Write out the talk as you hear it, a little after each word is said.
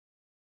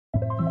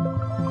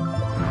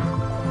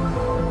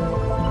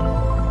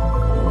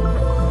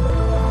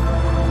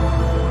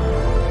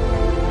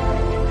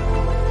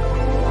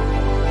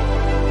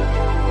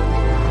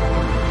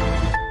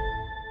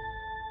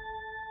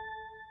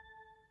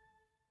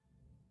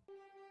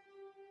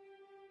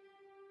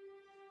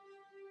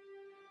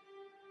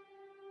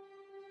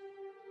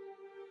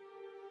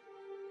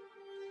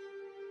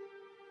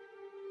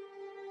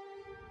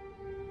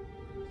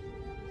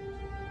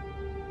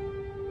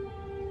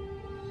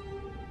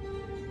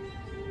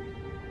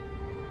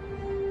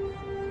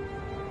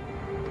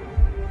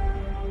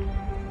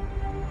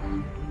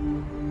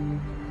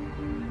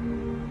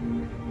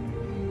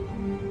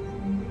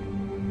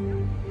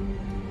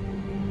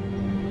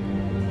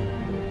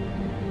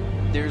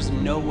There's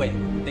no way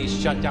they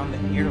shut down the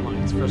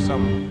airlines for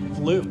some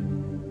flu.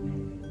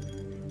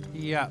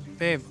 Yeah,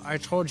 babe, I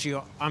told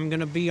you, I'm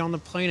gonna be on the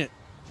plane at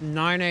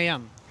 9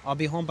 a.m. I'll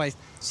be home by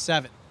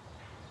 7.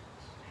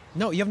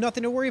 No, you have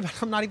nothing to worry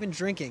about. I'm not even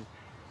drinking.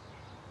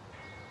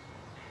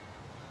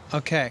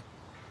 Okay.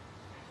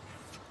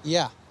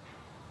 Yeah.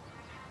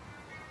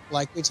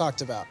 Like we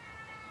talked about.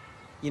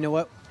 You know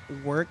what?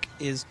 Work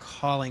is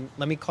calling.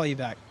 Let me call you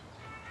back.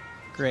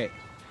 Great.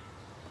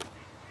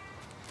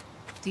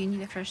 Do you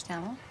need a fresh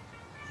towel?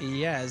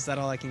 Yeah, is that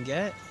all I can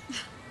get?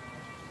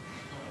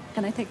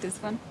 Can I take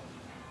this one?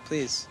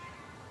 Please.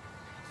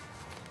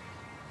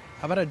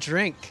 How about a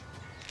drink?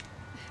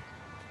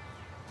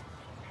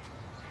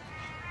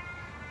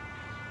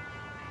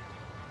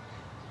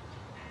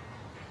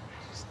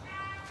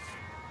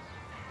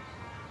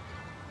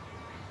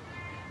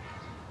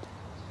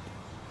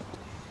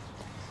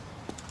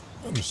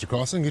 Mr.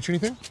 Carlson, get you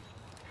anything?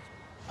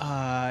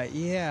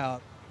 Yeah.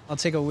 I'll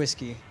take a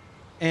whiskey.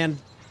 And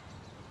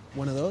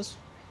one of those?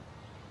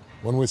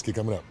 One whiskey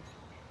coming up.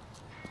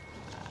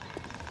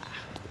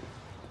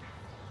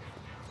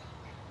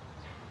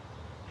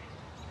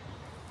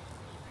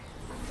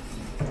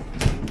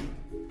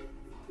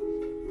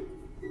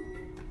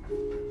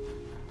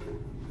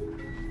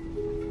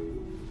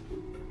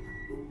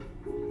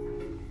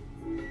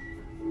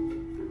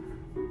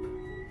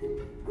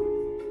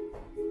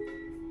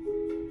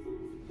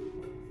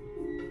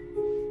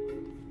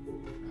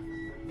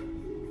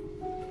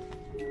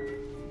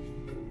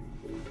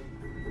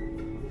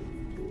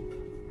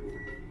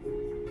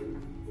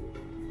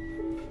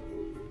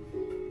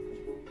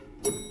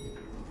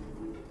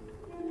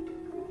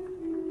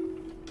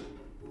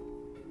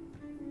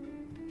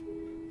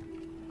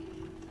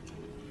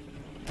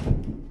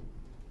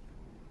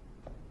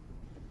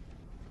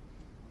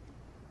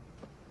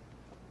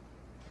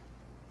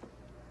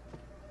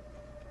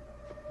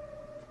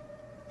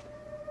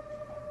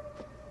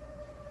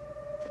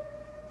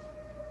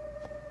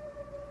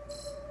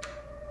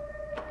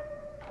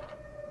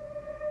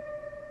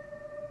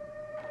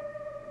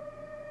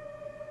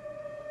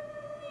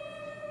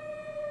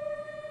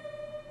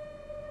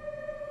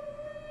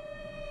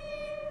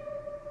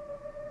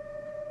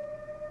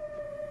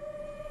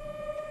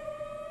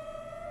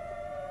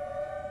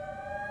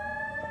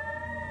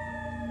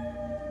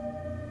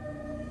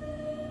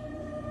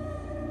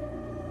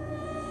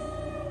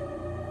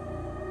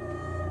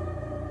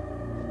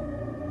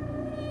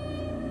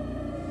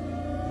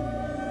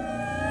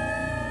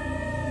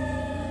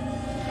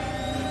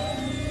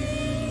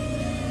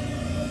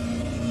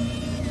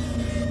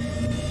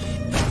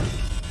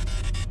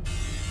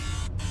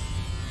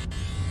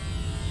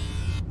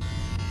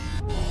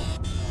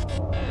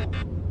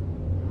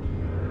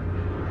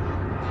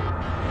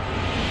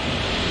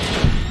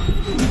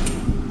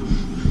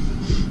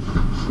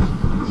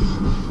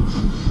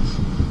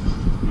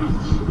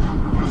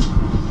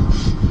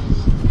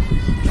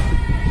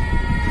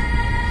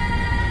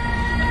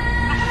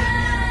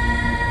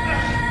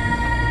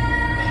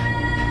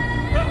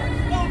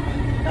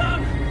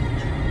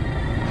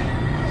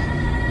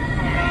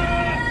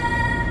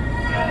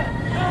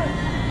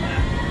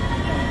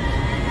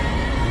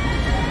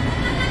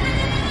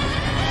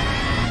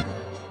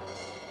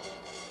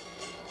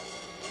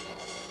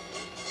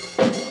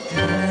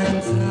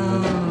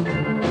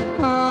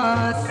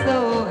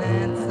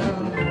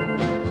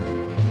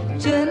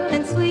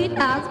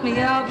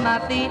 My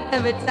feet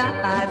every time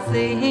I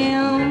see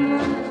him.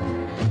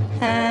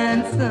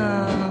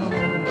 Handsome,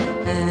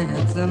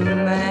 handsome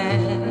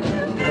man.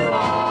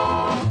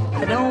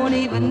 I don't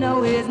even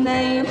know his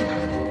name.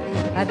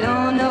 I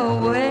don't know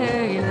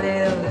where he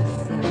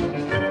lives,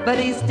 but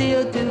he's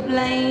still to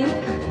blame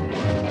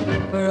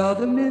for all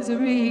the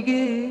misery he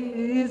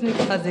gives me,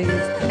 'cause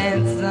he's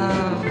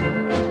handsome,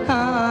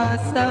 oh,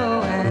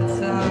 so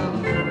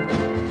handsome.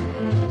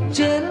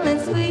 Gentle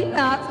and sweet,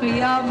 knocks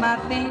me off my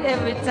feet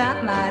every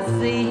time I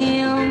see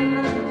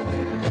him.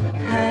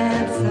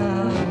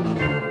 Handsome,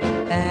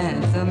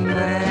 handsome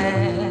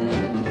man,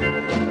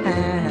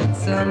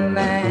 handsome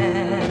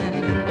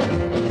man.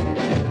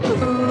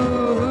 Who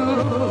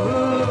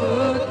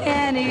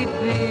can he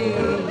be?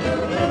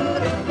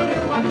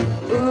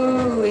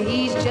 Ooh,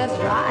 he's just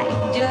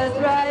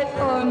right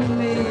for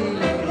me.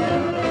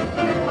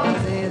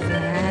 'Cause he's a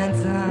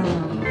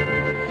handsome,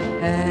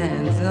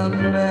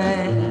 handsome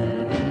man.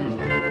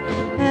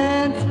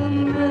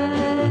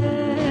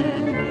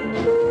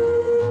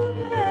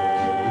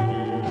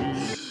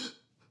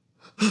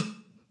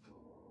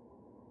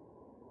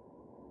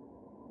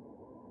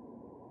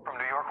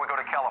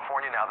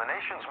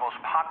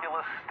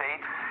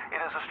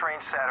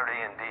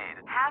 Saturday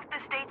indeed. Half the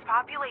state's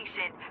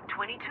population,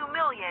 22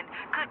 million,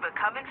 could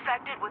become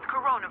infected with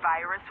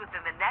coronavirus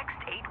within the next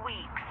 8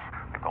 weeks.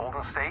 The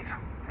Golden State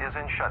is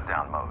in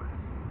shutdown mode.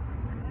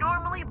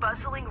 Normally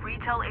bustling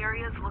retail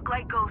areas look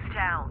like ghost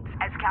towns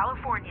as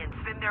Californians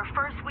spend their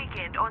first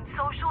weekend on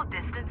social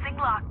distancing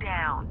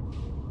lockdown.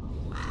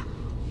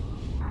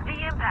 The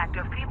impact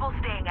of people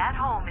staying at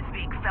home is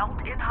being felt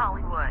in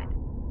Hollywood.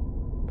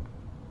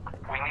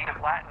 We need to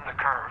flatten the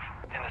curve.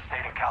 In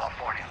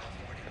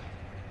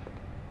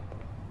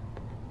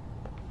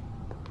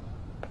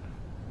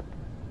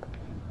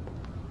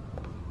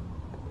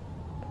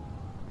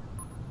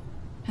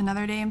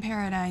Another day in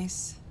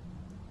paradise.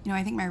 You know,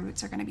 I think my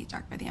roots are gonna be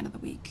dark by the end of the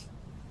week.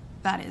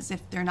 That is,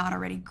 if they're not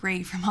already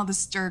gray from all the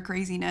stir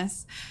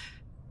craziness.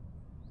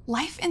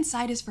 Life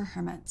inside is for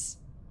hermits.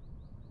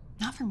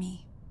 Not for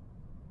me.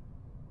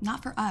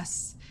 Not for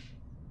us.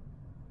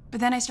 But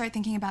then I start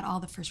thinking about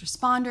all the first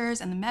responders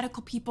and the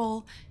medical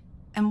people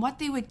and what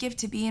they would give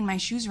to be in my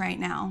shoes right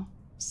now.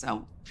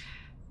 So,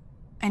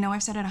 I know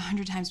I've said it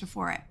 100 times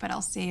before, but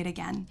I'll say it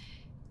again.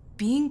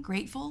 Being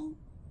grateful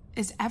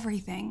is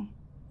everything.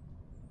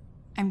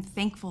 I'm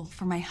thankful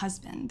for my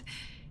husband.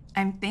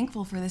 I'm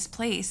thankful for this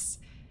place.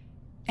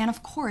 And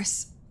of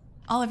course,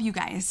 all of you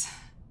guys.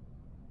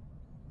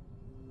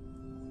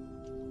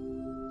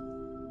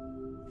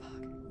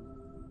 Fuck.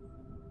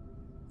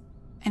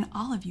 And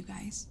all of you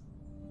guys.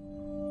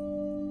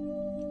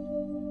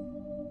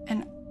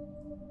 And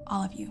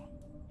all of you.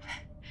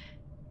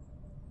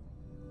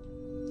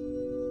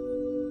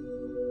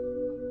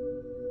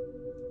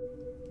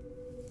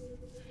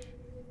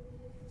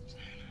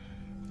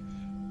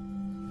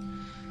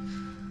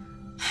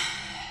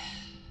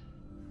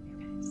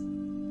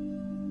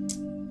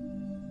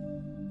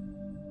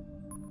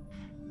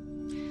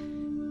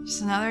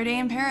 Just another day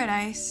in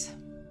paradise.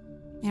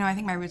 You know, I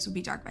think my roots will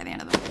be dark by the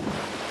end of the week.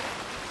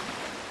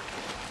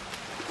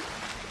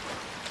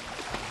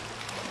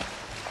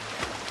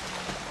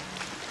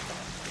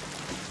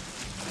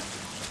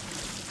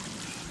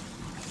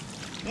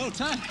 Oh,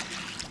 Todd.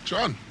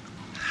 John,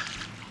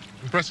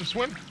 impressive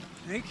swim.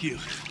 Thank you.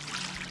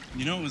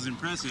 You know what was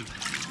impressive?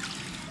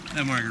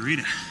 That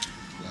margarita.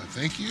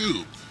 Thank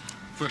you.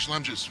 Fresh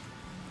lime juice.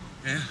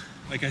 Yeah,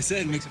 like I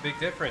said, Makes a big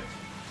difference.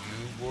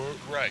 You were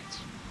right.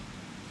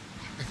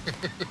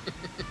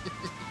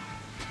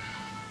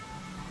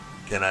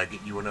 Can I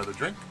get you another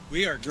drink?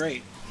 we are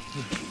great.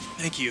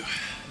 Thank you.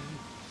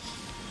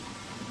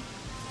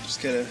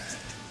 Just gotta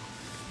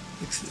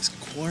fix this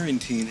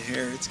quarantine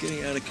here. It's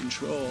getting out of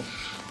control.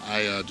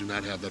 I do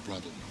not have that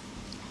problem.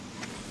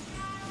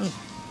 Oh,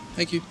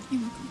 thank you.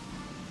 You're welcome.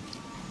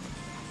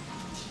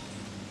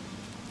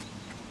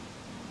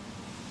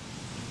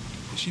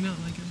 Does she not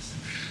like us?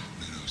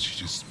 No, she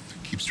just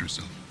keeps to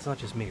herself. It's not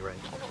just me, right?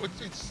 Oh,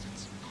 it's...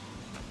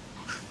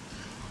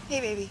 Hey,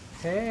 baby.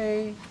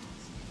 Hey.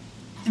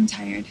 I'm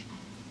tired.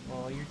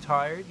 Well, you're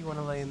tired? You want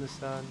to lay in the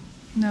sun?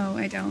 No,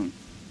 I don't.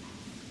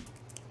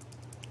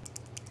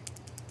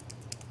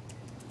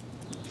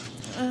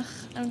 Ugh,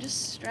 I'm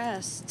just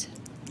stressed.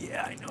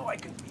 Yeah, I know. I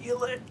can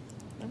feel it.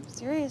 I'm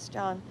serious,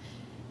 John.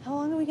 How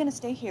long are we gonna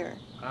stay here?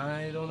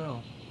 I don't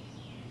know.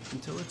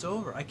 Until it's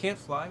over. I can't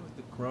fly with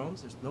the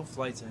Crohn's. There's no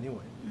flights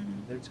anyway.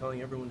 They're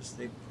telling everyone to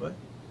stay put.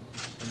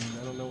 I mean,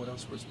 I don't know what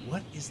else was.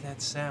 What is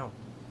that sound?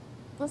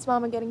 When's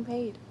Mama getting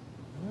paid?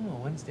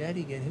 Oh, when's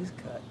Daddy get his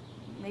cut?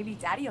 Maybe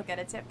Daddy will get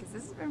a tip, because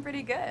this has been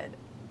pretty good.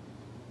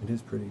 It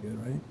is pretty good,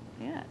 right?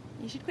 Yeah,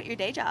 you should quit your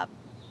day job.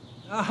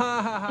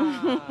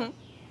 I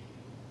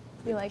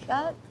You like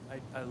that?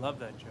 love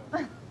that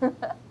joke.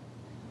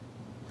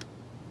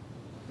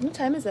 What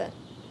time is it?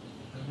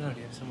 I don't know. Do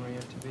you have somewhere you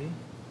have to be?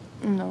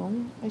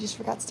 No, I just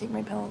forgot to take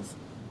my pills.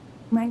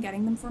 Mind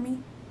getting them for me?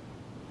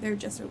 They're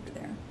just over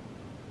there.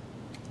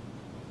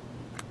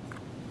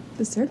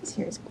 The service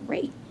here is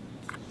great.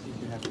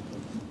 Did you have to go?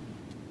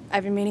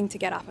 I've been meaning to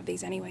get off of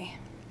these anyway.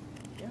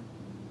 Yeah.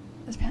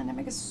 This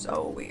pandemic is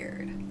so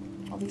weird.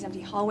 All these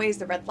empty hallways,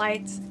 the red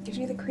lights, gives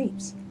me the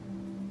creeps.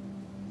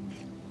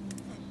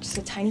 Just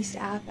a tiny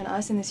staff and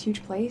us in this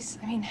huge place.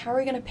 I mean, how are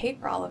we gonna pay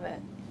for all of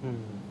it?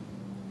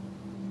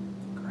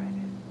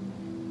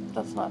 Credit.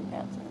 That's not an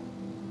answer.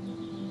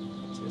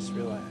 Just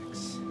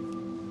relax.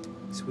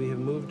 So we have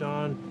moved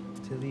on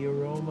to the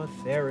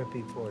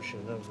aromatherapy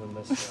portion of the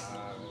massage.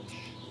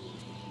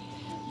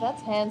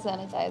 That's hand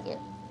sanitizer.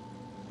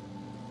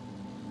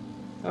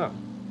 Oh.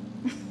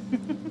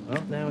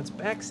 Well, now it's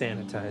back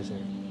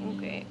sanitizer.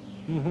 Okay.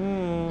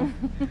 Mm-hmm.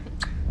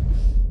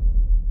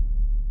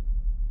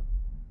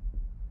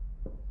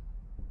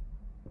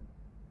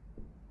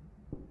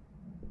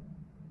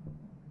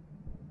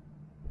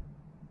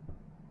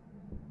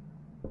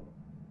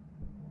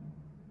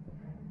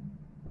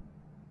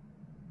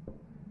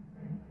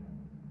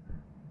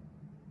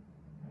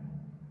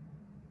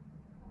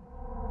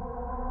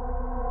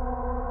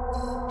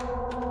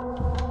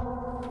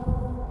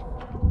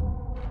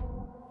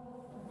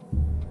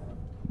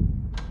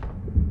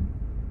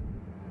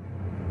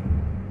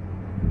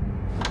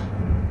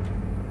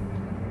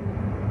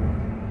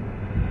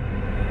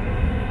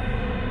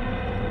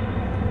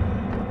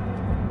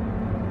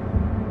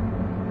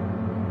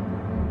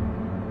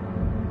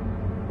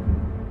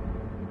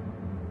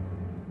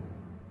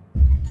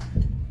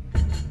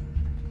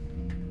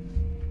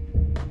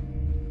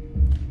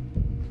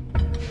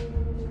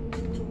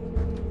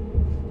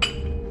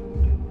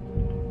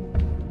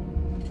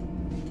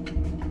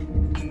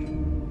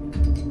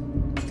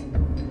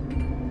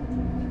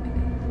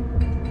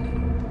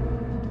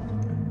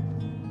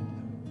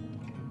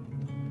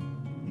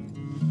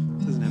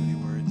 Doesn't have any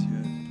words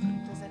yet.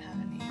 Does it have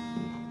a name?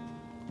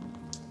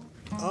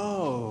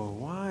 Oh,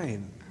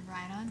 wine.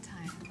 Right on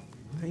time.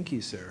 Thank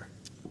you, sir.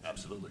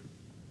 Absolutely.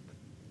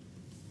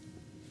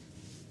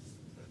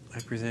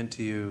 present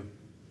to you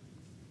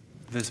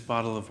this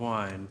bottle of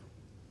wine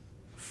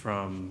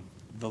from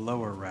the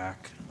lower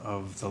rack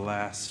of the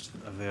last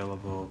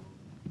available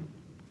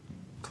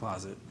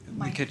closet in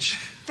the kitchen.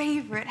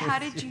 Favorite. How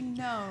did you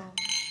know?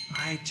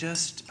 I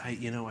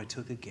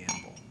took a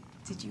gamble.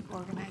 Did you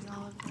organize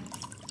all of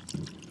this?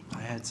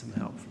 I had some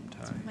help from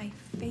Ty. My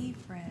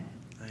favorite.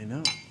 I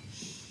know.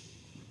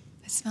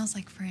 It smells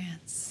like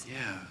France.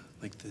 Yeah,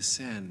 like the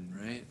Seine,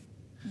 right?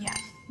 Yeah.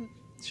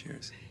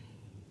 Cheers.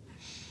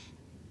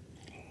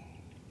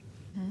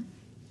 Hmm?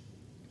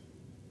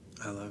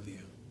 I love you.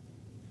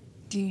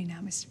 Do you now,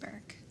 Mr.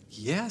 Burke?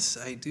 Yes,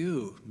 I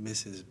do,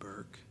 Mrs.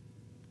 Burke.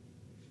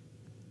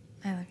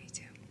 I love you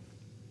too.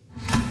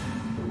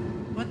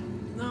 What?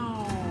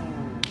 No.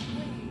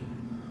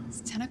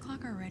 It's 10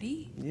 o'clock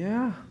already?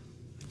 Yeah,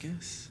 I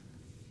guess.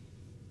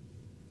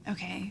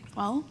 Okay,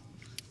 well,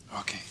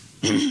 Okay.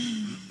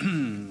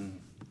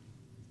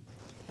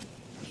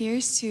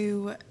 here's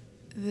to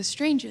the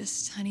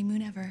strangest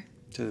honeymoon ever.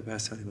 To the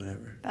best honeymoon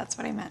ever. That's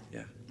what I meant.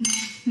 Yeah.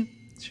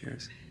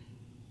 Cheers.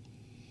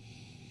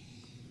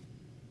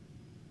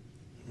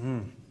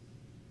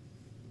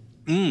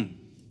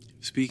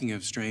 Speaking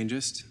of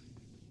strangest,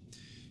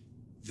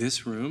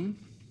 this room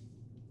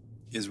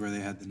is where they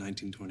had the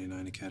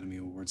 1929 Academy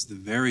Awards, the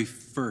very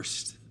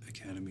first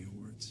Academy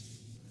Awards.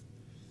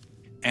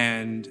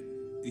 And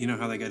you know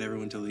how they got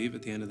everyone to leave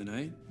at the end of the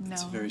night? No.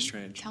 It's very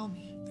strange. Tell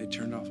me. They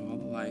turned off all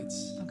the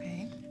lights.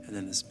 Okay. And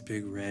then this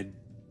big red,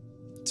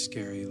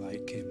 scary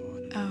light came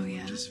on. And Oh, everyone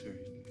yeah? just very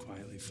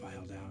quietly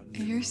filed out.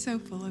 You're so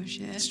full of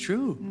shit. It's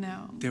true.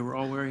 No. They were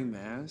all wearing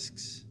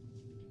masks.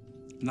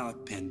 Not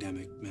like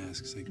pandemic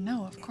masks, like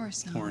No, of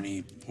course not.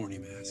 horny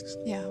masks.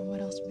 Yeah,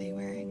 what else were they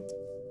wearing?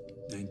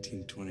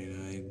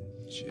 1929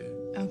 shit.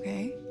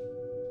 Okay.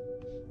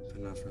 But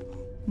not for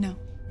long. No.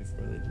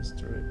 Before they just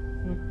started.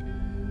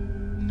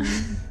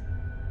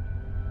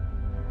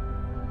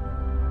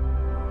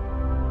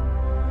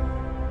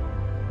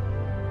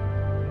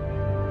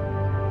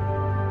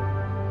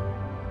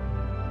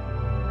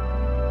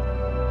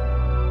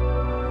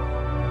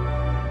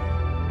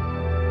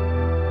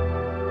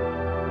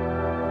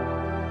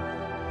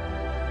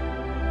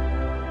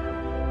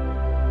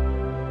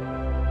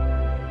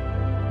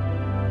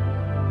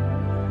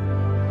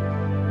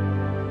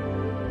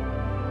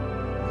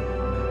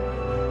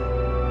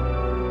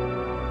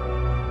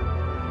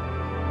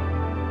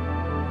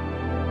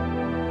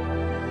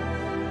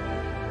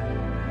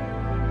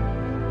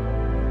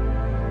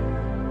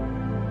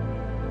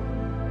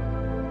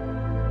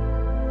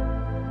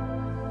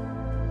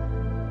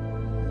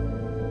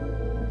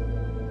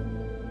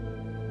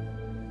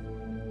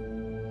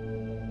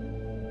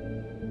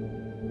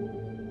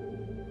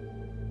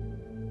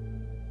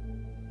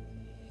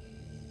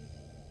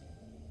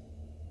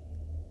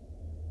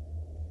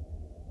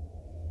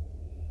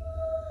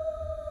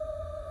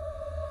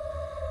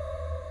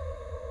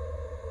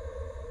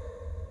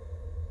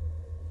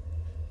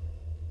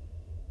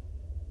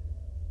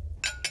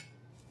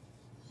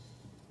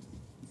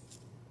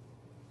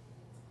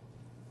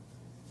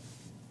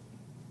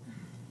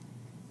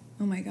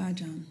 Oh my God,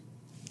 John.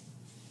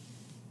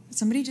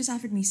 Somebody just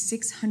offered me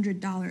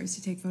 $600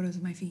 to take photos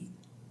of my feet.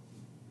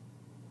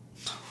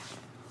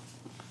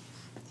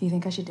 Do you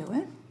think I should do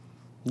it?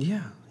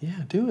 Yeah,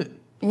 do it.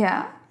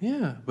 Yeah?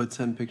 Yeah, but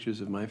send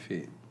pictures of my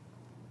feet.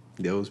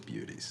 Those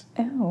beauties.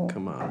 Ew.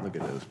 Come on, look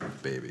at those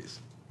babies.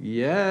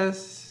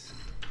 Yes.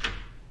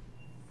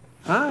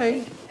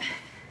 Hi.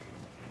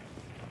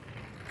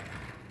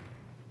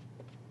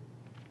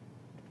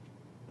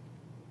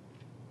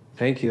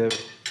 Thank you. That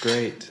was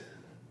great.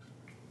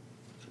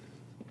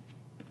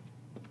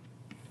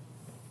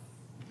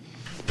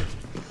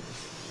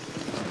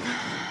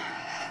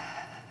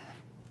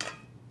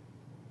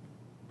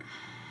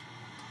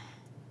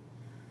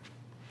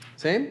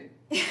 Same?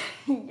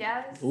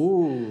 Yes.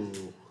 Ooh,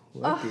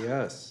 lucky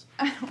us.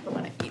 I don't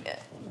want to eat it.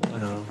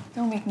 No,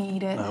 Don't make me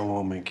eat it. I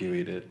won't make you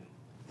eat it.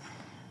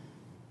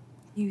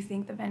 You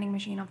think the vending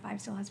machine on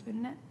 5 still has food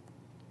in it?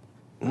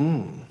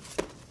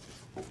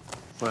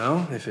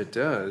 Well, if it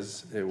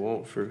does, it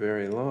won't for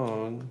very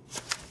long.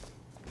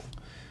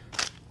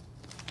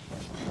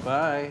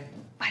 Bye.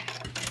 Bye.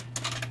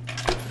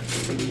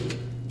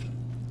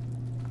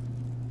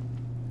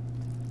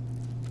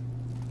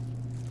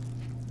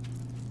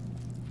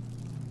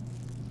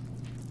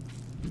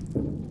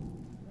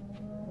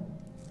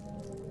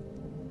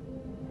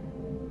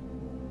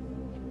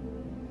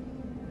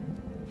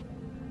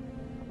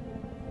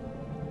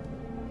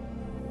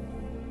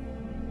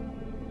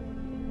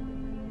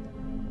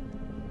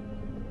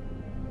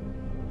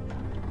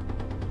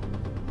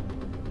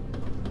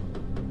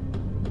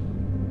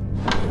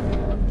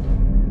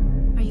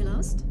 Are you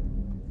lost?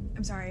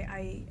 I'm sorry,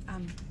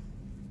 I'm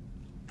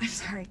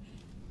sorry.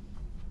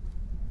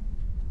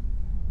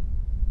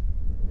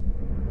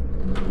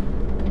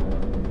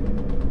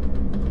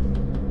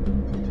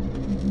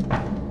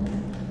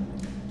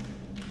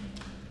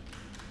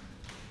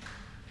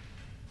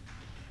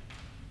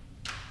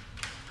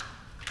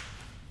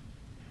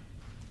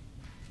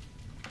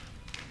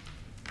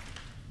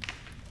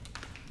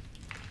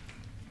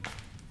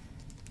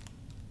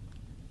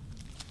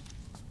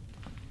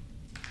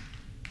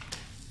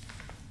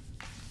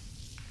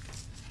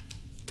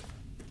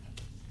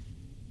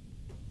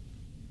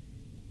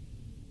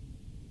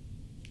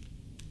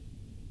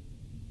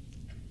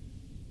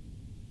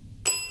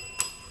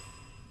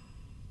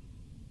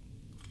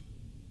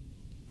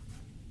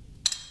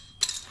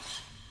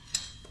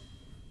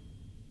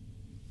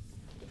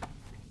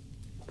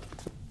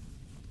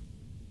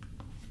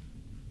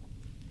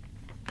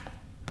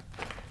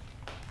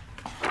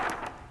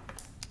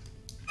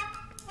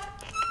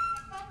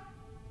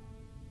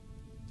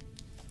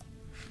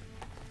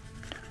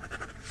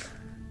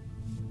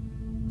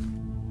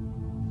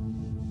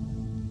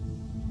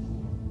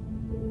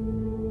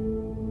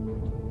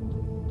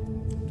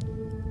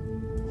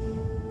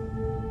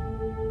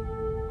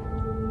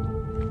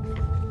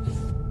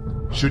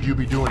 should you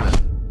be doing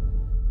that?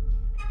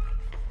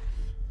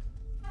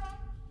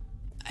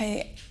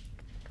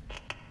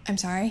 I'm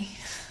sorry.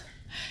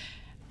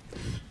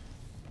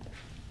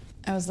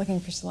 I was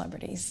looking for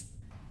celebrities.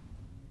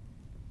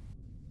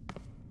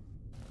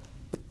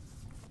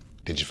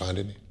 Did you find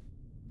any?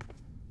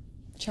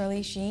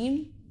 Charlie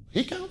Sheen?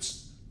 He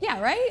counts. Yeah,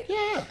 right?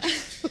 Yeah.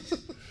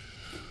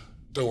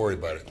 Don't worry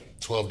about it.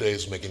 12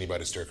 days will make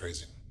anybody stir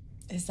crazy.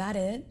 Is that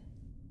it?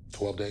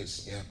 12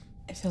 days, yeah.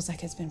 It feels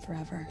like it's been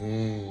forever.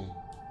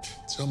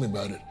 Tell me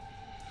about it.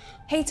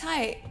 Hey,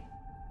 Ty.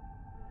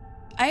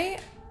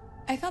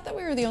 I thought that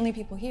we were the only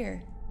people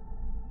here.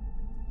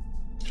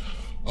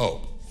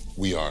 Oh,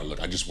 we are.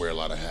 Look, I just wear a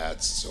lot of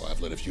hats, so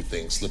I've let a few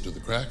things slip through the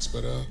cracks,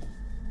 but I'm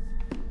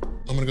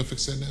gonna go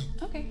fix that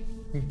now. Okay.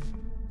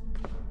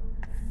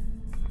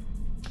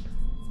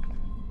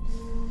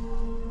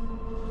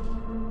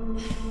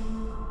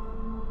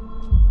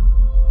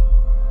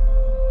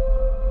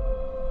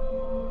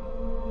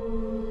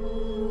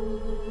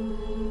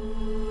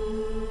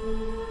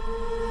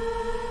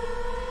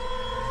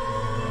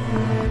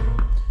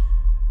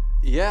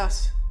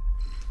 Yes.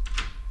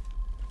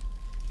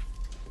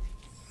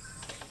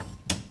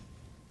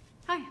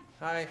 Hi.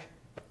 Hi.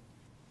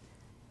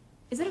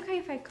 Is it okay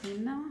if I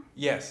clean now?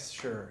 Yes,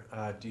 sure.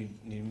 Do you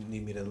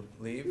need me to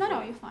leave?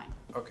 No, you're fine.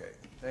 Okay,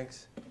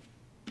 thanks.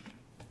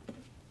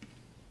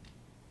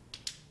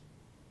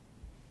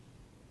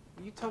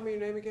 Will you tell me your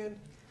name again?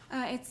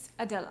 It's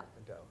Adela.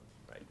 Adele,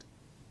 right.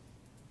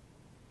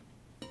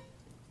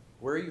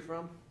 Where are you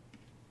from?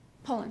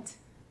 Poland.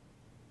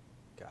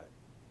 Got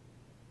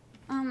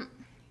it.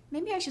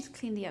 Maybe I should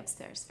clean the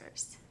upstairs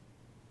first.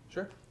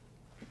 Sure.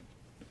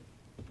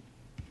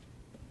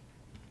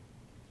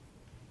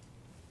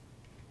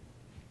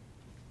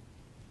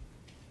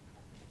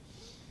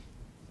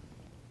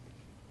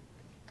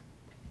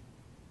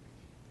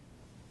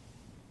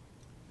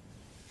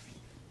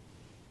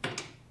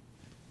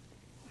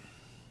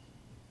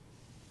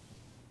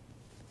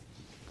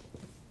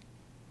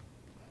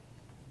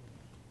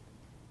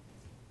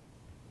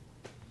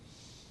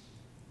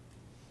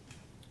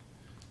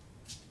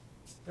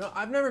 You know,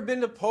 I've never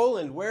been to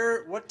Poland.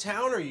 What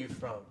town are you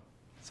from?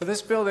 So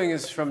this building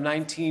is from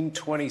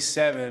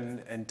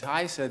 1927, and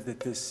Ty said that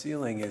this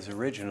ceiling is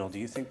original. Do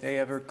you think they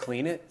ever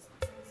clean it?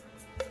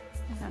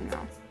 I don't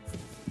know.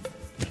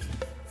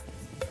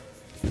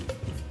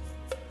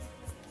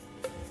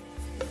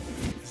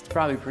 It's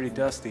probably pretty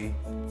dusty.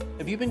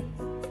 Have you been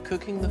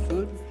cooking the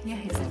food? Yeah,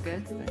 is it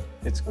good?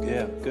 It's,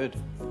 yeah, good.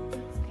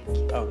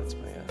 Oh, that's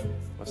my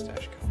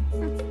mustache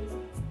comb.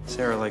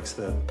 Sarah likes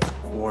the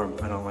warm.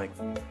 I don't like.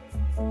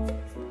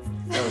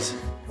 That was,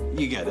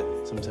 you get it.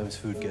 Sometimes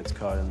food gets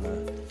caught in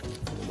the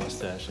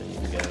mustache and you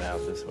can get it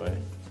out this way.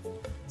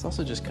 It's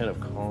also just kind of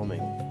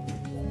calming.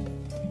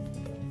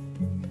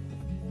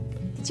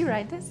 Did you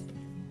write this?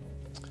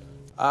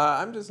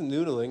 I'm just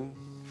noodling.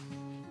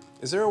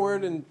 Is there a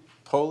word in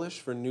Polish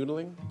for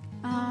noodling?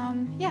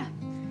 Yeah.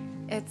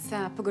 It's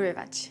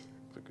pogrywać.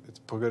 It's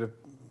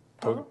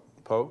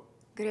po?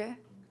 Gry.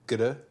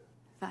 Gry?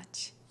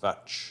 Wać.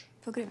 Vach.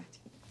 Pogrywać.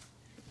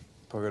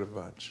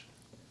 Pogrywać.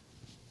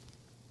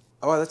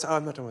 Oh, that's. Oh,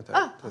 I'm not done with that.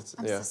 Oh, that's,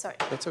 I'm yeah. so sorry.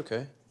 That's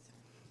okay.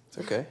 It's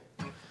okay.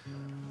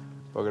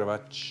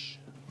 Pogrywać.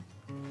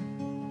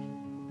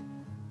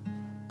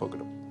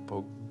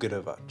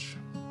 Pogrywać.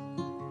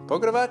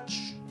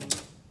 Pogrywać.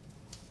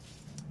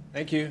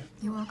 Thank you.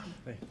 You're welcome.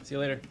 Hey, see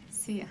you later.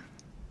 See ya.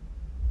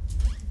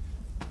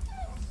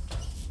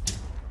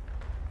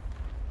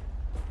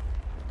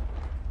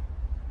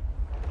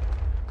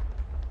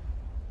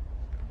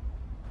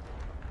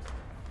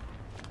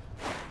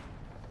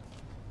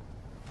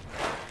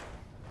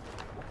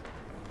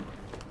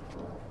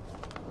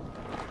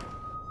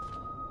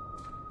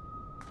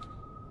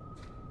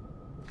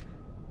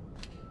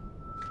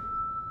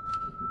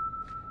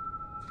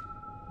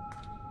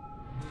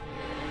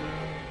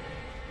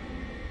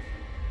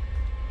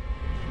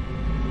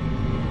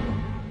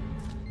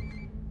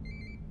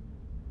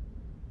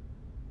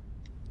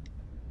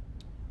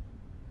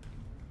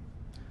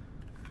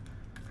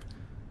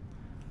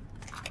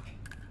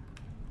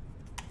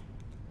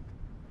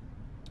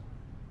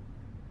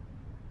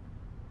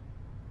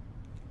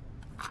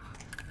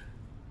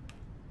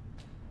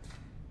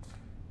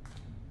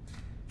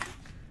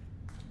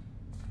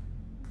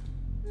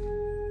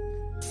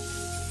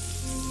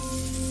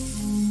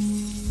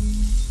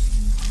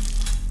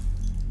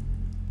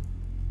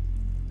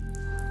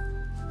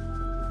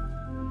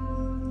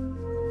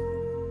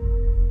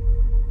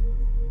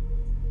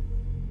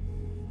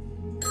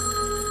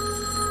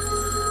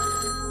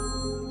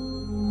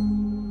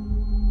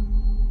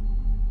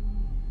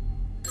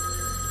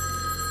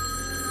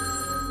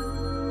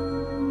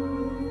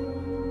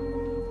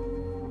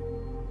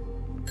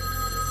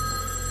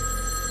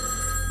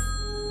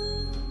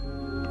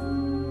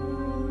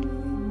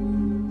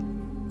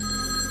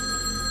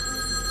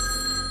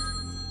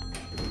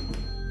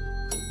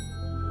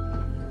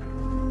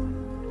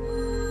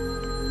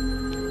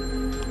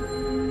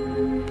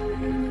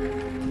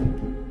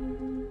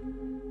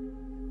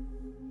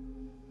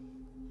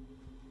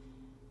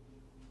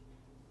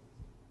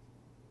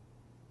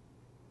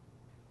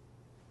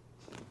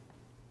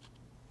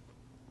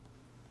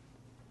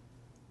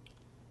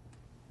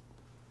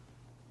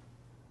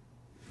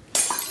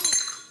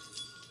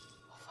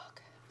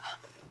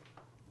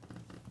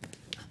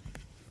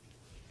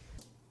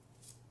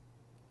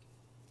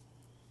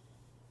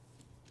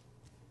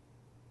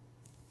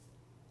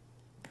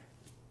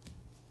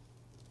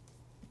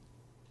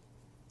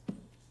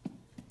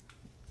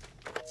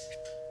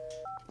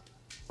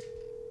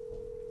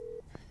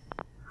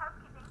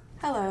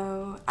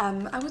 Hello.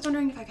 I was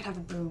wondering if I could have a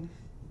broom.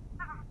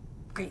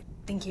 Great,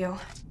 thank you.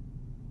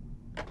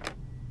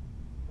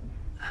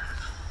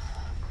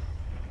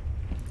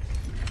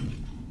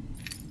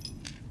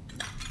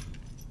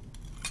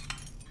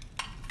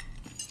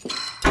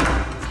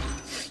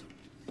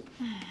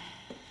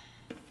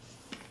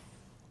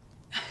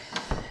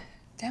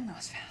 Damn, that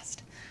was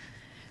fast.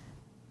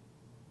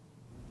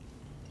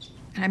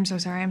 And I'm so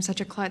sorry, I'm such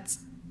a klutz.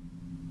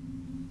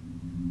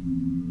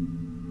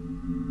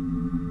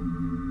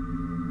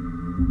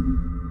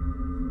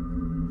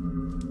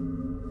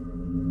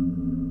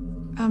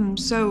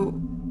 So,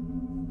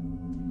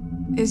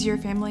 is your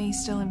family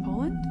still in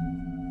Poland?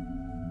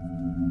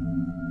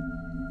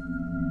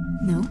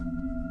 No.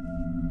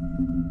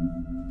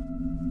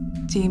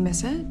 Do you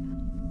miss it?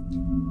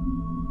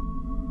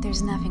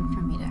 There's nothing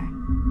for me there.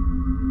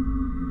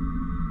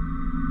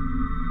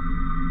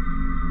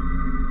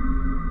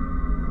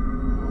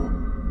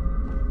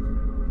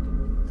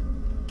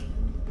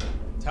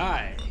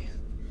 Ty,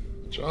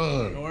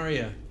 John, how are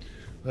you?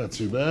 not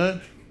too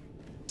bad.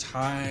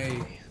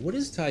 Ty, what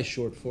is Ty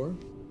short for?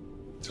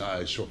 Ty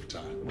is short for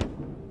Ty.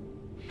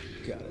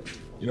 Got it.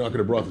 You know I could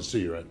have brought this to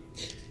you, right?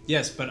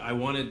 Yes, but I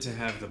wanted to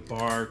have the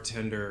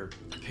bartender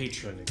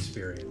patron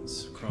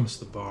experience. Across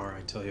the bar,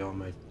 I tell you all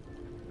my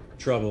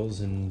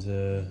troubles, and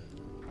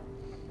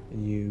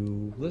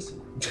you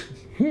listen.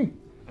 I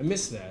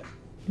miss that.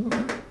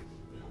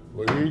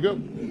 Well, here you go.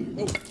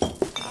 Oh,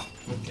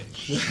 okay.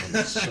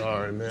 I'm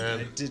sorry, man.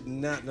 I did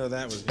not know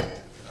that was gonna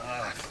happen.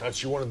 I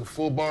thought you wanted the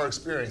full bar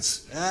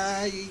experience.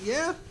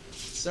 Yeah.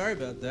 Sorry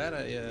about that.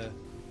 I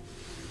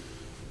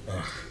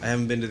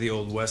haven't been to the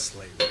Old West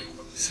lately.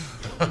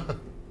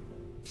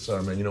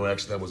 Sorry, man. You know,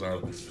 actually, that was our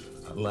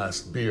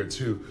last beer,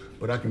 too.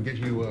 But I can get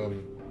you,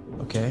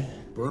 Okay.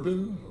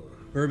 bourbon?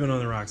 Bourbon on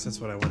the rocks. That's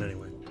what I want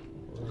anyway.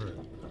 All right.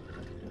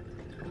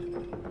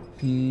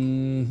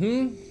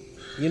 You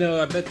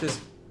know, I bet this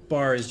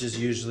bar is just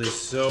usually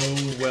so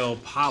well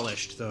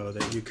polished, though,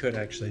 that you could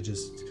actually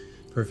just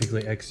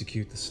perfectly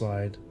execute the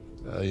slide.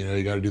 You know,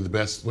 you got to do the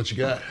best what you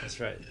got. That's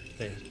right.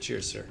 Thank you.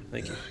 Cheers, sir.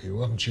 Thank you. You're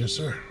welcome. Cheers,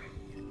 sir.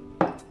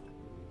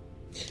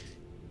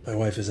 My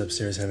wife is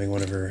upstairs having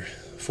one of her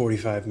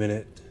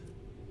 45-minute,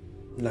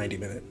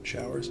 90-minute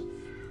showers.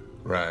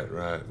 Right.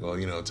 Well,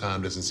 you know,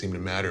 time doesn't seem to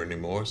matter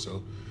anymore,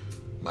 so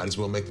might as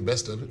well make the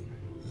best of it.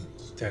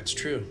 That's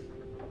true.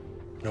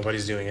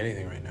 Nobody's doing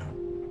anything right now.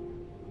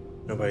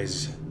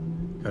 Nobody's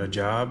got a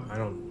job. I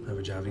don't have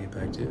a job to get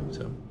back to,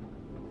 so.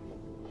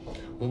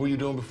 What were you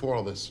doing before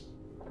all this?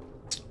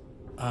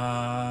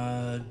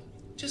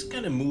 Just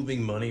kind of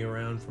moving money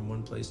around from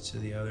one place to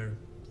the other.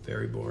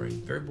 Very boring.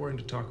 Very boring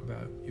to talk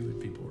about. You would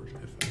be bored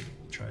if I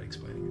tried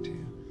explaining it to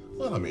you.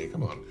 Well, I mean,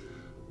 come on.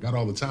 Got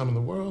all the time in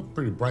the world.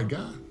 Pretty bright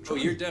guy. Oh,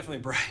 you're definitely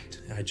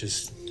bright.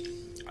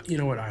 You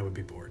know what? I would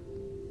be bored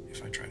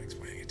if I tried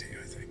explaining it to you,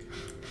 I think.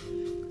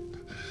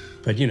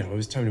 But, you know, it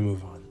was time to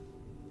move on.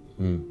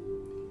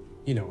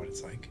 You know what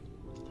it's like.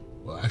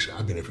 Well, actually,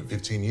 I've been here for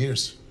 15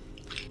 years.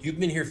 You've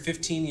been here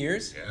 15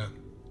 years? Yeah.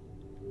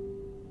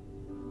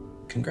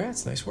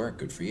 Congrats. Nice work.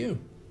 Good for you.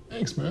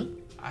 Thanks, man.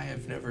 I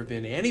have never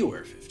been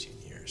anywhere 15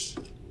 years.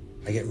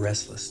 I get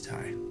restless,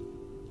 Ty.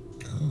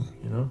 Oh.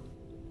 You know?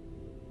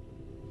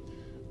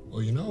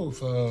 Well, you know,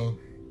 if you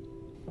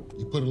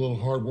put a little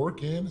hard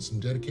work in and some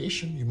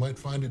dedication, you might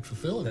find it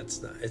fulfilling.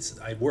 That's not.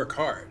 I work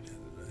hard.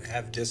 I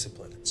have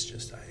discipline. It's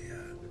just I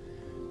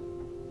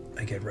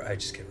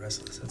just get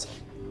restless. That's all.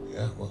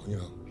 Yeah. Well, you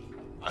know,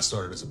 I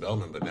started as a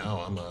bellman, but now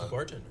I'm A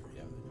bartender.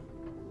 Yeah.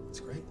 It's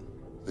great.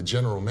 the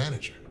general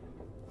manager,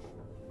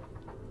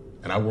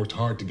 and I worked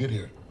hard to get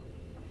here.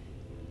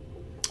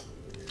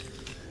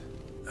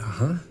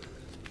 Uh-huh.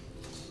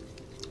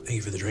 Thank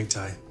you for the drink,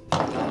 Ty.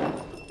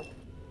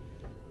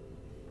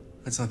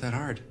 That's not that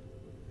hard.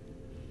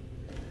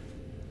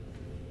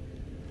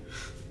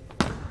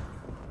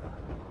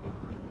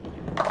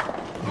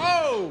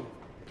 Oh!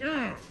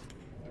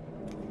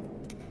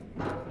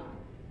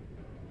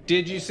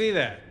 Did you see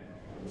that?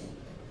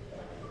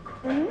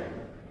 Mm-hmm.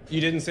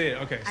 You didn't see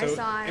it? Okay, so I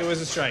saw it. It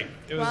was a strike.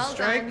 It was a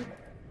strike.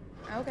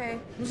 Okay.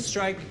 It was a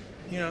strike,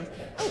 you know.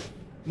 Oh.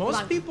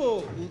 Most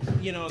people,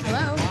 you know, they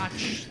Hello?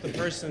 watch the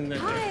person that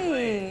they're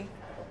playing. Hi.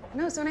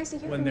 No, so nice to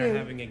hear When from they're you.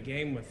 having a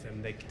game with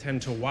them, they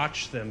tend to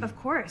watch them. Of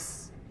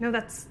course. No,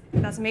 that's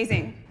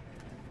amazing.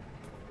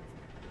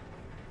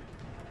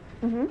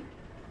 Mm-hmm.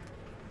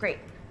 Great.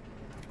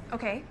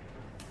 Okay.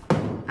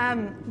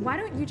 Why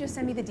don't you just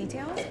send me the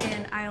details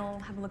and I'll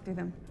have a look through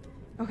them.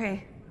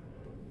 Okay.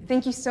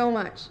 Thank you so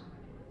much.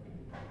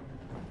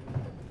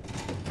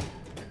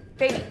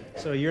 Baby.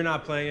 So you're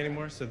not playing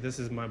anymore, so this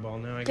is my ball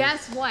now, I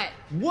guess? Guess what?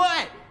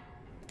 What?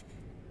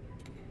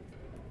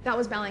 That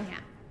was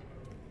Bellingham.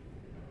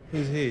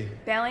 Who's he?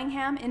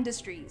 Bellingham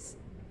Industries.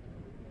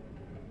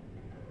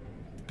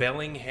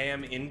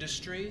 Bellingham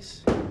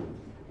Industries?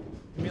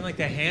 You mean like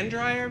the hand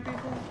dryer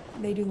people?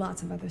 They do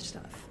lots of other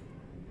stuff.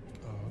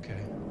 Oh,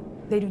 okay.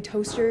 They do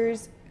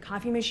toasters,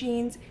 coffee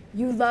machines.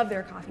 You love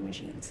their coffee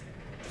machines.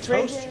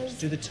 Toasters?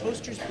 Do the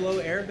toasters blow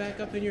air back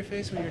up in your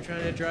face when you're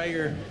trying to dry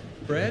your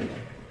bread?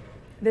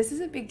 This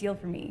is a big deal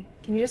for me.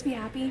 Can you just be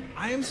happy?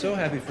 I am so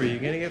happy for you. You're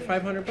gonna get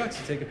 $500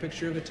 to take a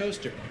picture of a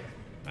toaster.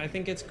 I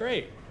think it's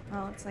great.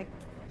 Well, it's like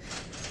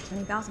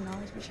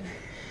 $20,000 for sure.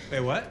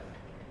 Wait, what?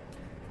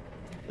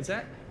 What's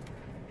that?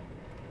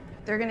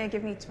 They're gonna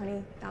give me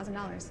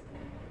 $20,000.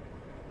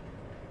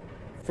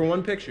 For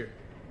one picture.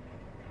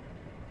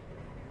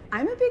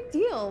 I'm a big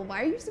deal.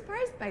 Why are you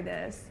surprised by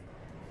this?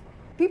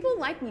 People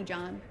like me,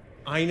 John.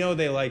 I know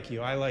they like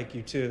you. I like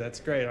you too. That's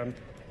great.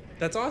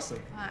 That's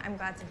awesome. I'm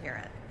glad to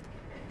hear it.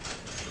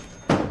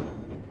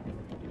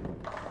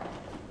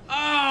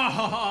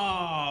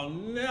 Oh,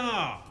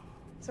 no.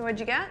 So what'd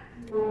you get?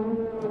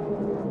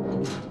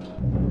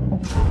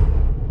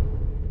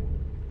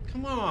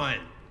 Come on.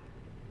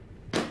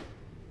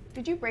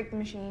 Did you break the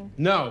machine?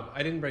 No,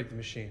 I didn't break the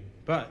machine,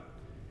 but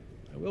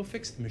I will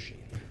fix the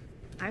machine.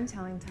 I'm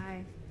telling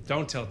Ty.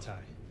 Don't tell Ty.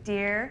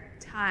 Dear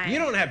Ty. You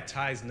don't have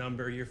Ty's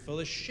number. You're full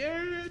of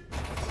shit.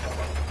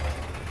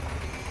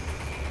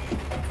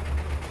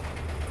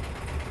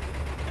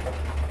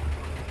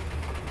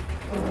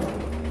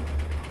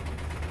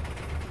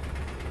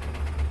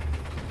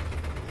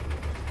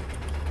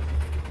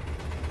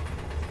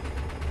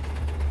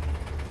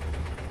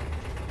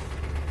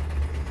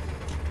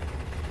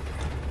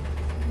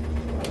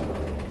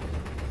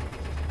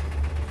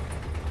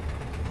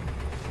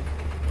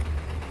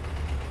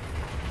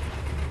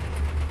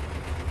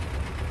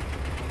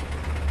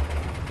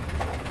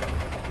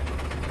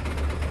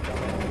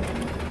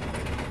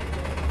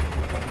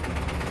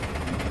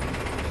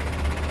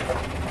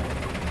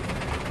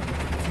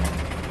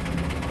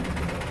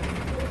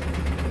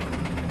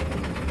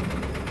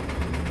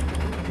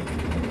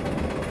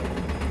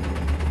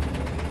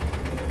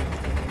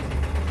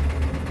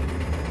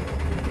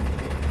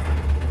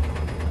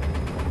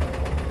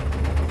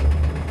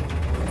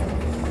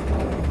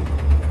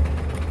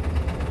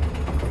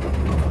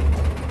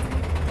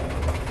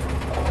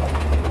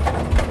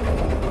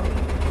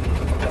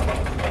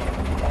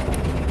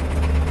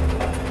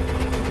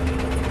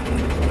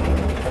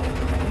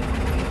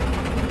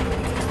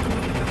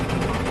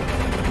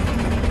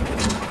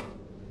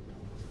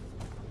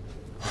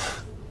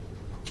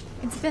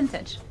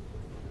 Vintage.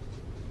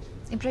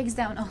 It breaks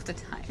down all the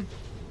time.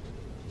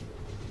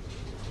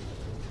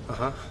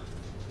 Uh-huh.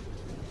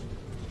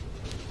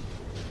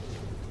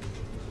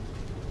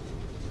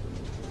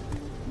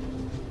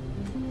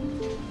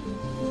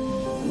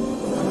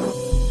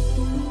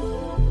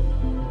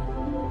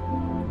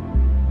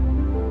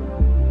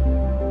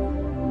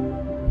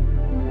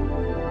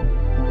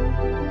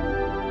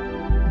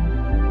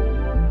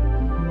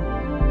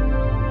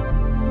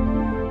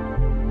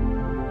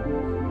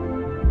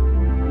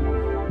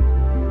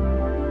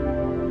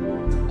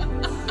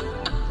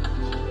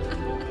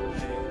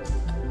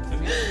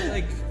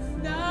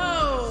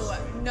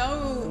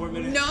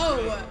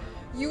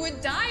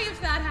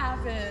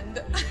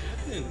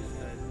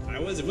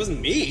 It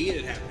wasn't me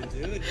it happened to.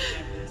 It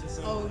happened to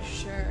someone. Oh,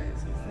 sure.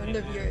 A friend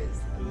of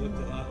yours. Who looked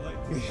a lot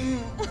like me.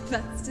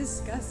 That's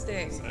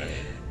disgusting. Sorry.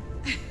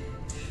 It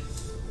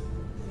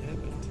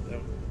happened.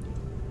 No.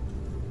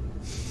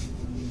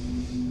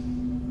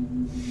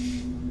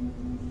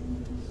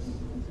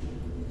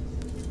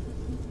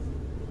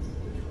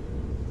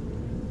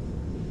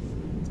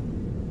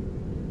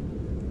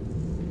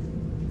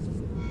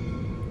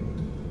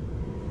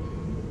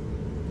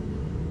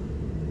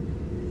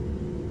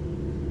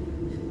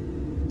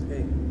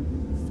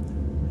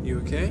 You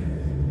okay?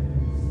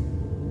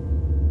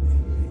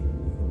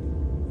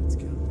 Let's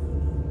count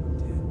down.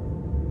 10.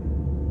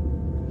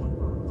 Come on.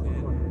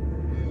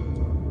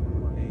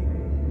 10.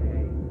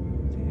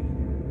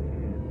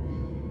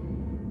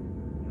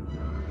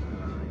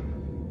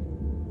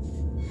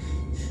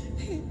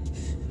 8. 10.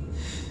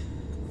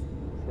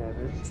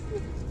 7.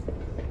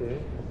 6.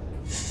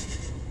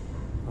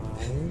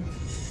 5.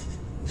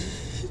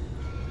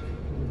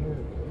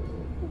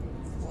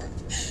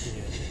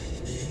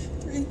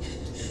 3.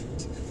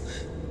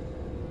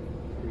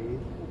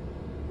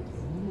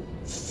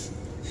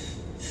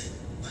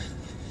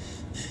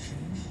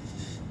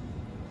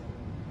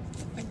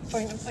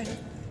 Fine, I'm fine. Did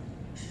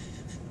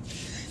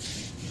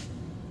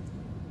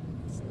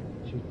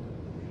you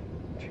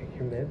take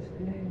your meds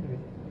today? Or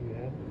do you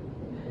have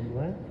some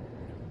left?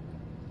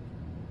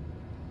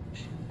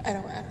 I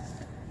don't want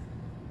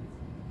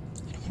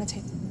to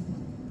take them.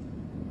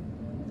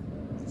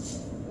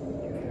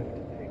 You have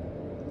to take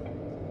them.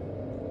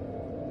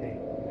 Hey,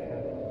 you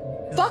have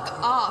to. Fuck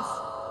off!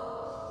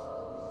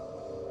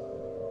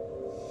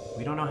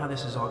 We don't know how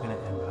this is all gonna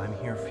end, but I'm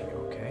here for you,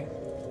 okay?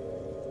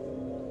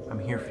 I'm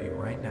here for you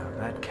right now.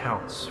 That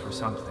counts for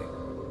something,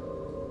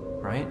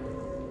 right?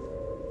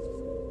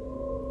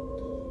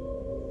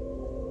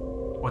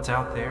 What's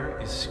out there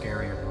is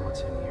scarier than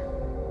what's in here.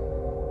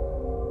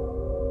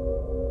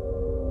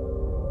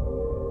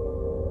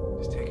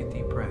 Just take a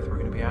deep breath. We're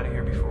gonna be out of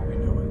here before we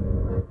know it.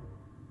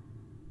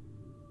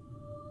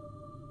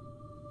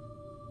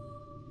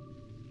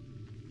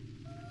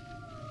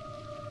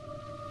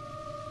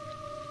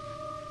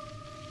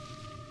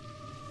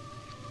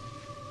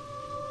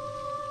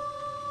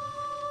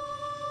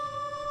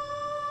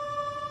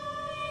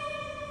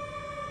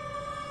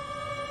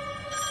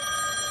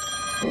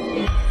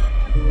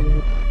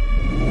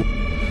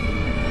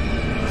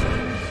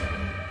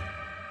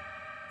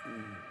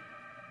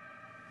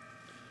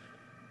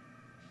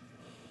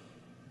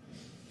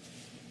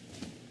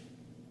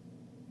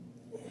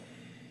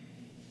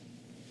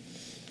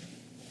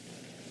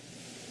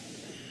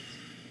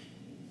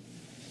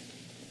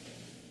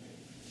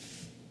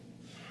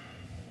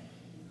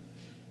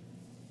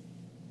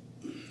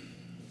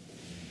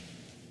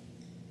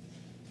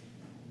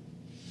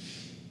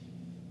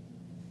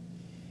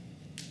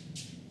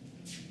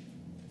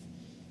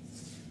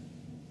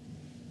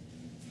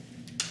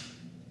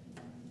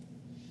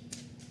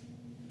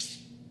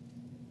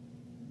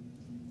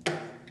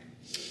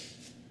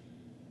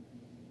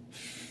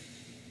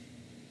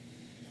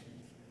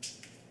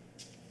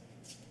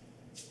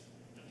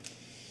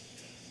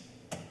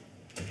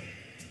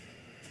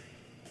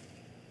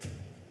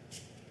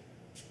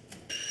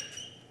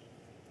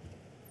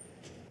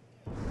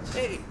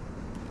 Hey.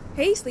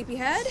 Hey,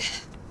 sleepyhead.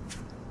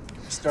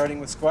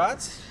 Starting with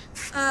squats?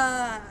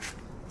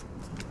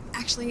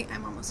 Actually,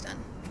 I'm almost done.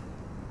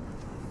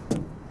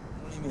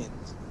 What do you mean?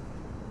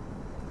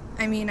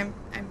 I mean, I'm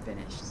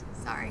finished.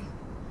 Sorry.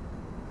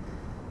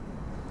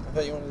 I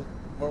thought you wanted.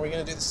 Weren't we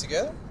gonna do this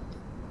together?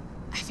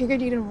 I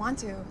figured you didn't want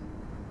to.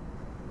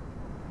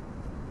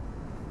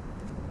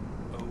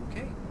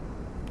 Okay.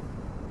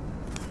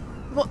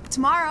 Well,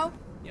 tomorrow.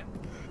 Yeah.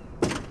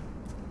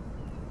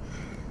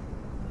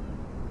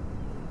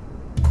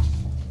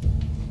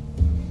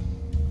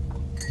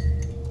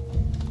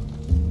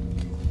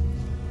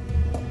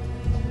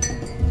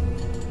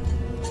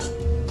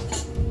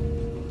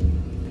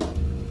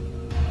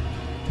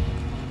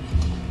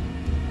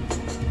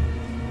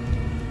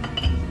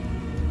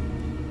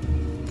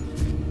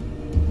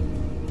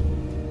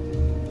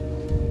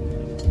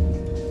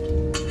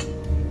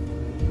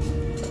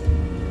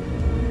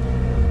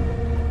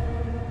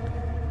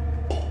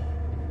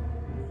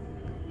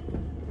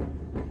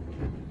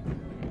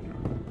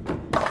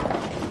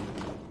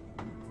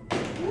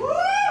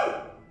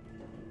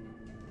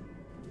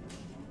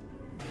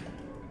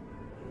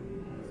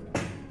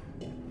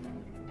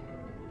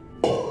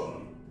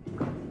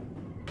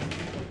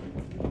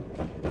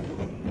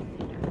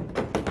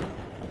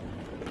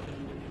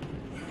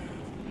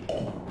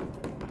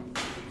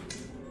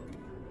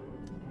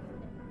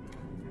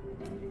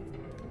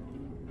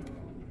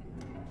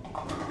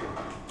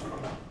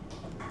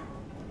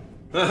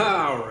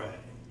 All right.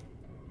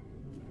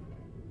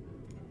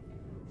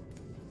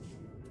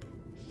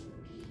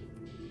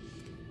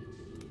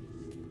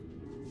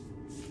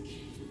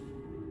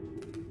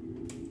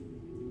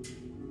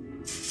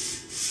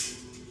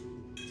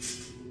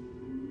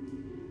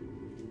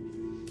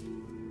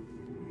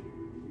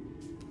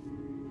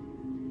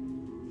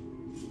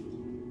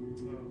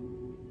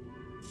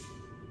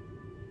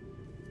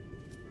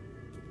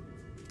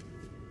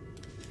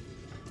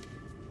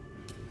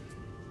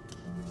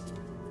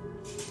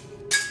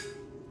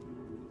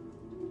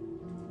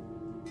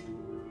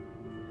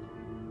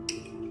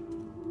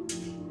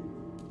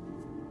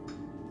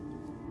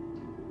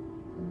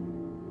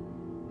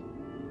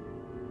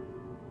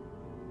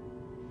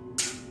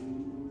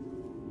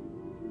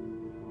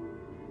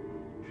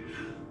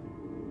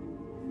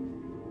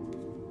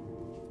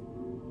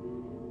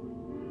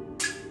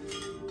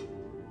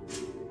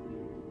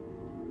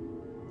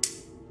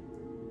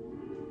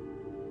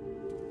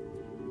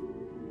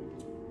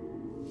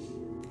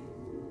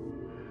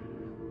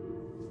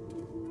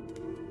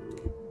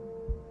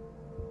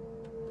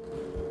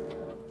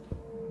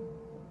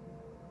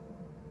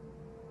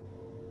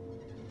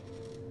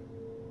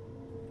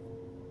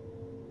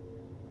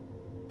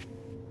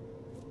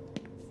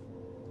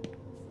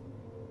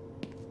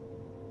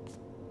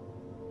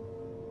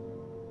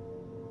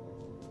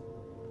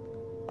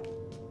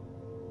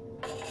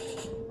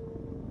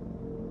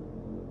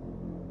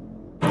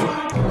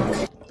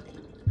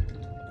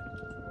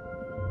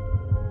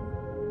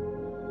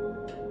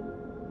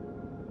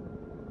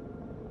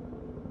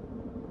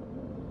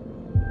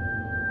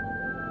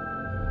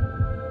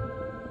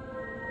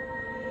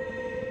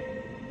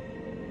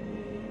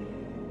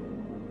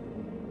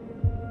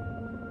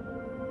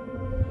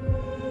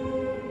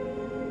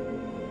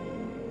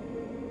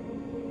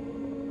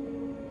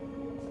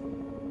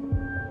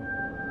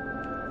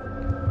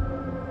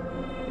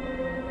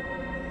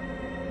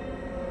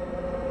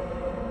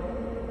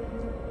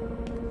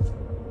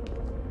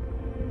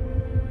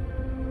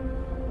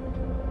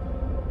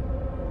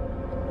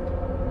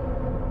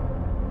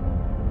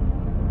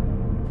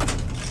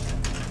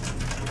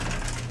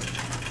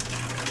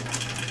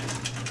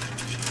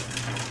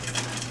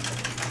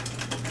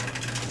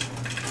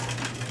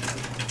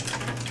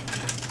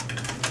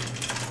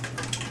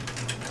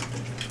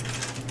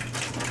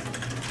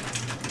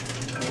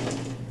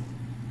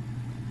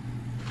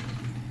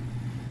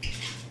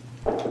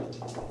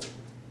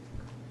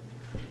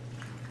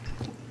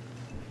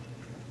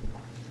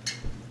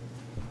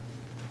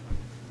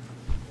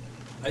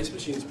 Ice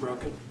machine's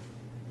broken.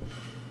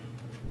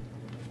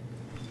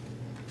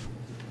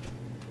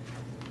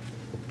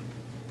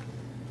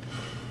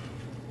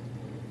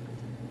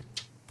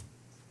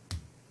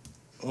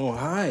 Oh,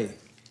 hi.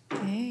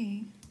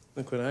 Hey.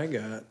 Look what I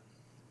got.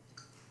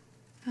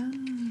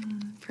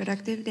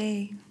 Productive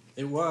day.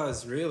 It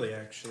was really,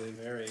 actually,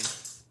 very.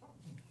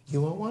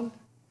 You want one?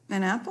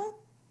 An apple?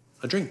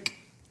 A drink.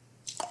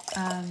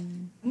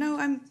 No,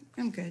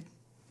 I'm good.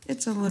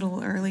 It's a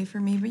little early for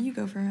me, but you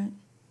go for it.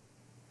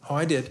 Oh,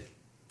 I did.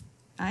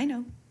 I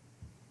know.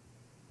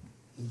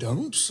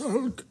 Don't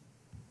sulk.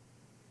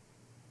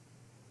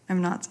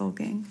 I'm not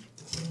sulking.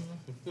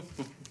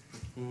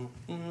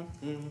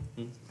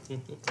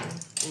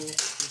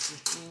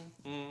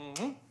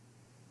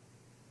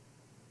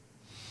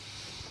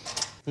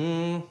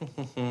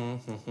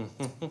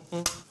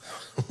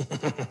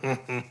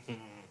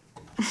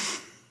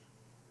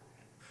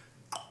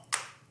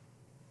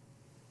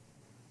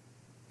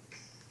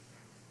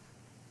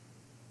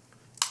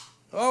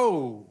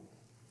 Oh,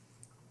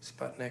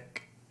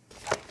 Sputnik.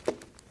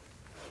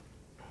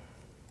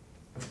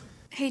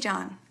 Hey,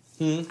 John.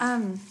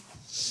 Do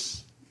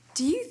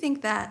you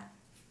think that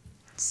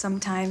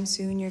sometime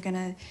soon you're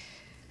gonna,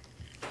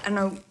 I don't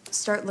know,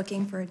 start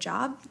looking for a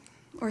job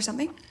or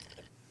something?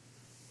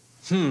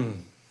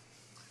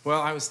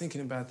 Well, I was thinking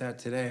about that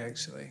today,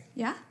 actually.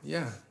 Yeah?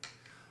 Yeah.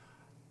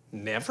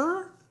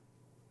 Never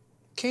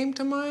came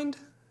to mind?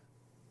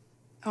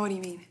 Oh, what do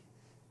you mean?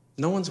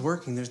 No one's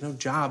working. There's no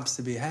jobs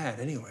to be had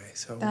anyway,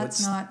 so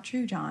That's not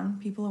true, John.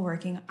 People are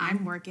working.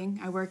 I'm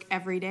working. I work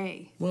every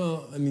day.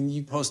 Well, I mean,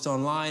 you post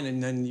online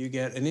and then you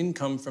get an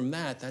income from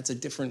that. That's a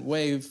different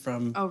wave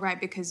from... Oh, right,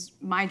 because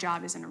my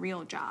job isn't a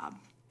real job.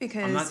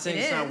 Because I'm not saying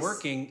it's not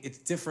working. It's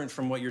different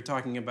from what you're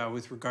talking about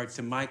with regards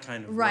to my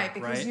kind of right, work,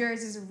 because right?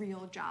 yours is a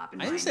real job.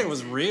 I didn't say it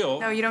was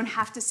real. No, you don't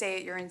have to say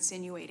it. You're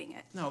insinuating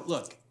it. No,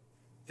 look,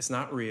 it's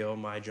not real.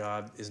 My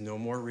job is no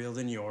more real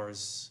than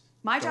yours.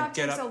 My job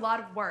takes a lot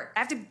of work. I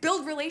have to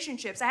build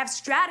relationships. I have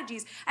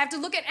strategies. I have to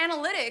look at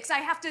analytics. I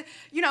have to,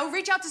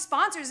 reach out to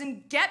sponsors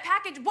and get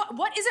packaged.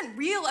 What isn't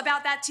real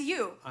about that to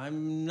you?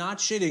 I'm not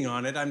shitting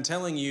on it. I'm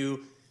telling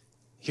you,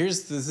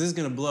 this is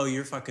gonna blow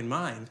your fucking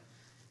mind.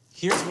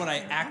 Here's what I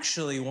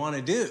actually want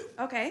to do.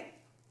 Okay.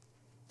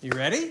 You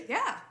ready?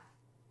 Yeah.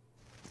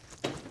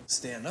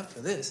 Stand up for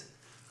this.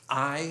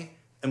 I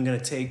am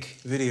gonna take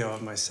video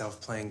of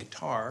myself playing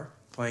guitar,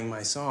 playing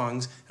my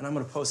songs, and I'm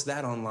gonna post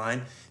that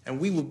online, and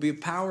we will be a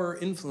power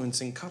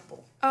influencing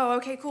couple. Oh,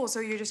 okay, cool.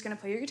 So you're just gonna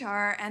play your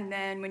guitar, and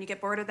then when you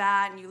get bored of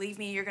that and you leave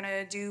me, you're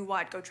gonna do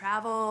what? Go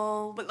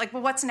travel? But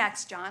what's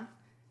next, John?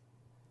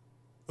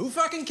 Who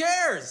fucking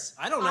cares?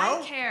 I don't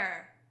know. I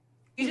care.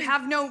 You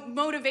have no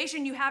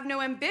motivation, you have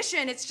no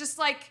ambition. It's just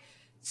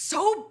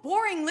so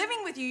boring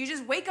living with you. You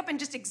just wake up and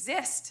just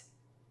exist.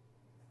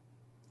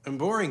 I'm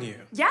boring you.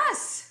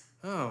 Yes.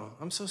 Oh,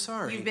 I'm so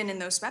sorry. You've been in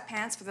those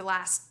sweatpants for the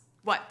last,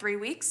 3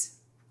 weeks?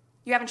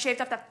 You haven't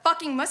shaved off that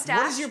fucking mustache.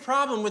 What is your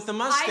problem with the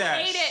mustache?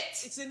 I hate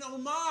it. It's an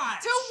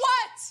homage. To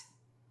what?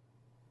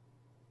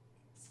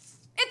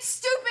 It's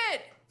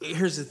stupid.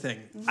 Here's the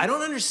thing. I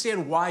don't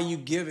understand why you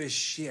give a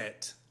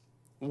shit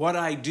what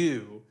I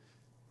do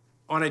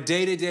on a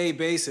day-to-day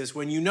basis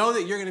when you know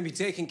that you're gonna be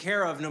taken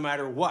care of no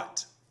matter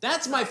what.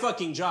 That's my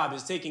fucking job,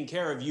 is taking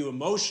care of you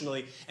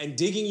emotionally and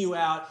digging you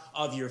out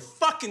of your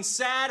fucking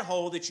sad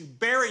hole that you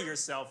bury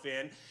yourself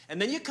in.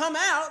 And then you come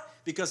out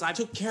because I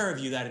took care of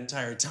you that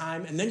entire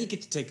time, and then you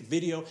get to take a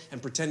video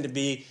and pretend to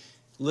be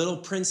little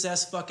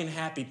princess fucking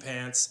happy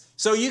pants.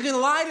 So you can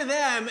lie to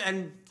them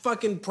and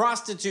fucking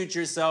prostitute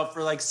yourself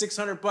for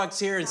 $600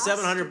 here and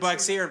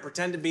 $700 here and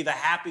pretend to be the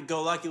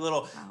happy-go-lucky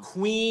little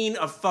queen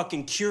of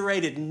fucking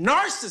curated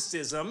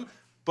narcissism.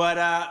 But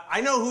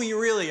I know who you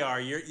really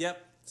are.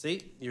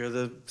 See? You're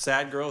the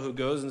sad girl who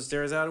goes and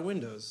stares out of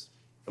windows.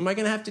 Am I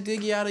gonna have to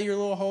dig you out of your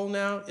little hole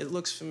now? It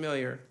looks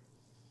familiar.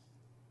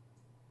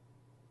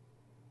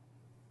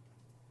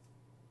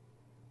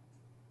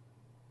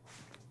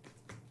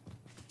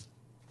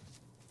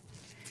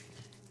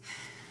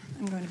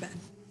 I'm going to bed.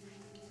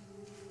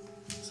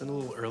 Is it a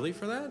little early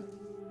for that?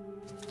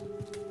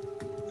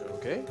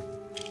 Okay.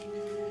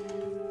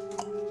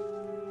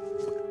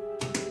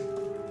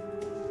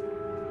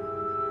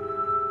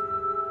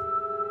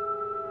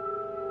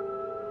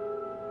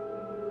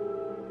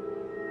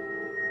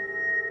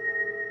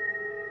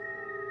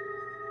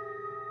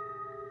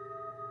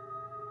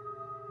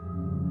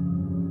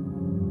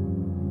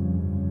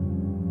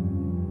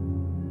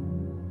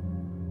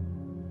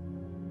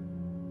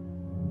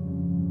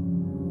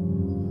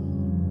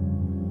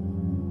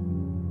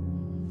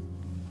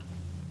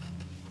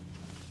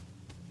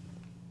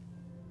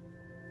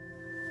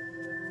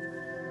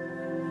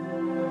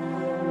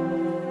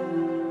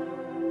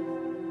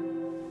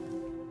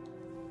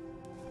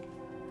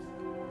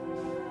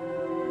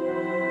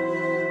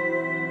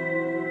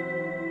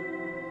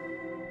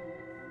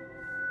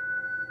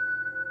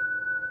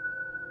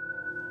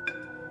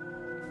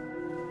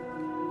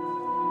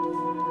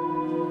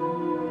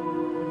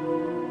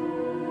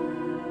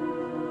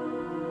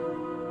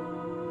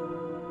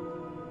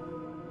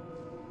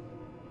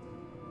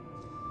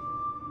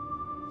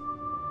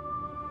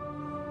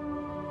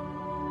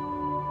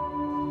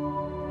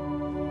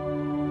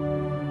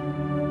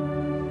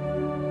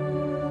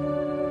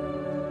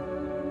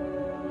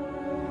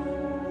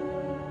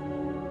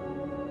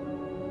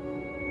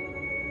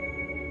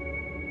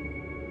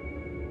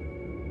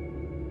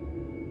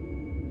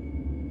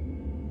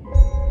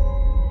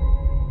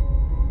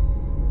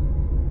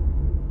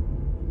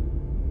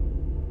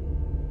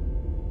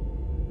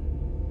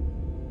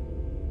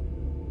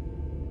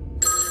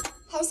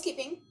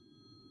 Housekeeping.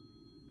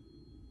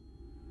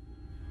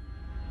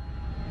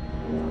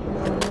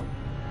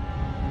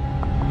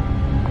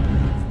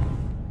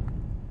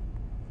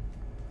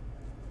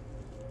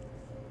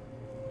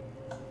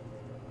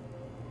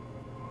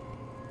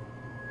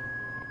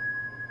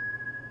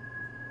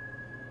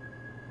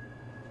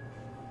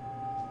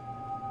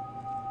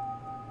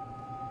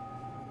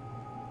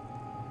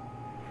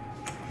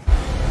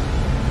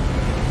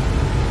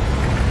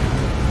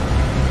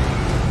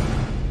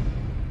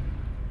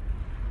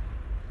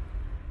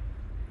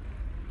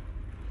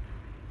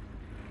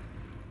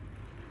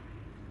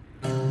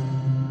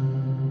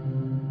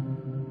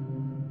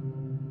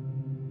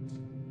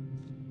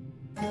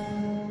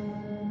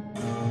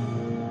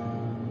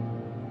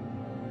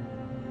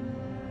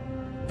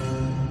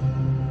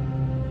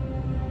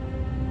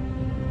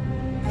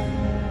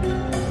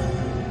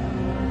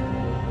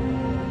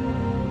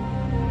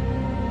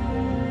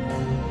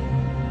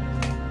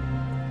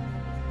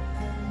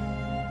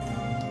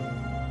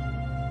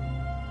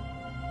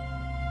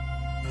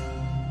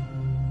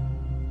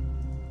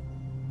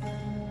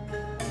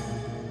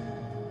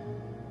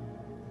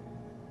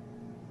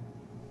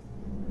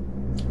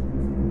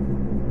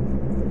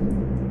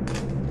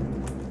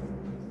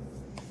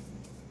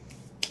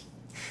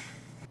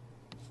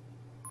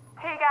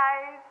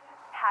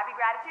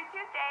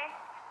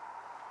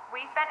 We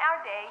spent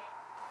our day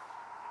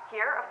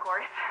here, of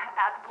course,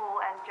 at the pool,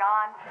 and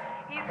John,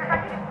 he's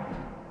perfected it.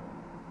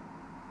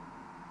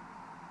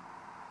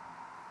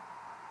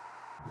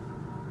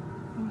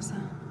 What was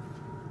that?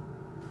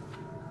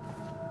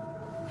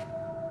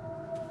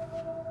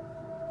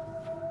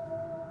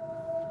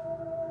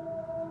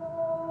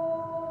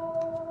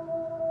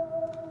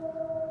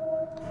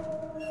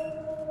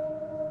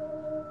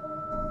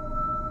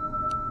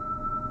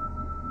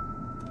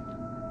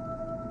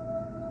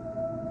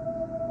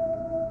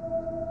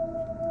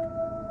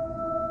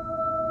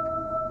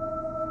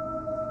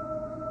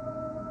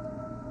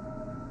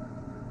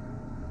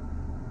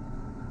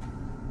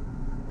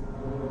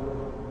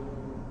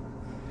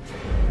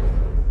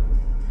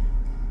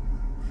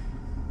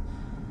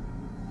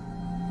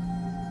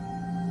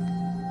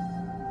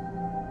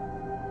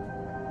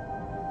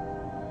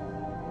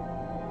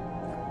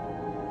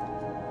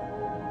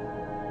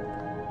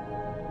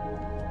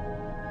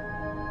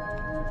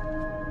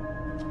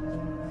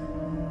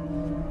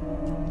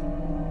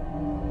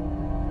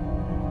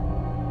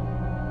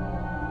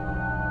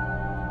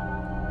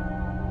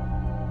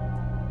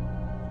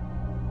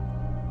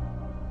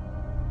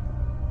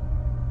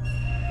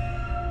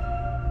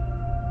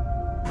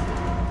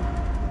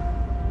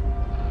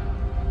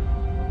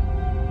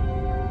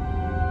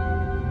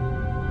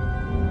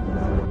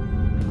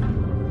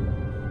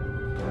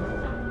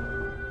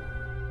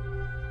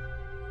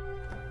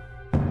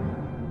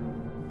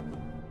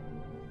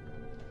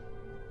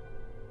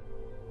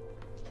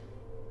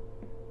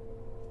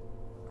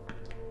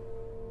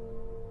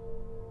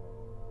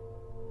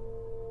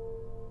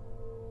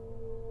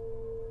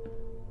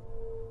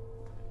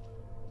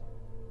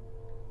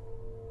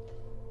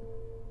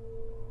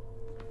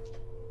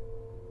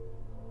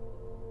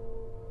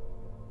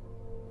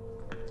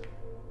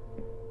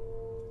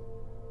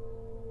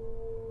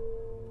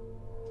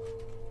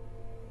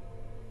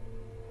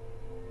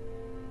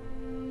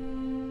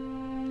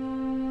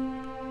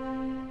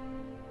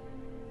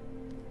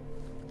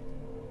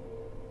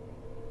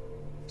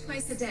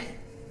 Twice a day.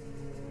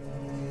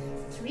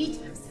 3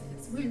 times if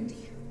it's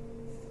windy.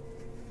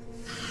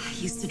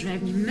 It used to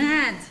drive me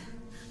mad.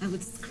 I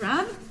would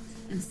scrub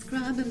and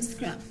scrub and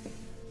scrub.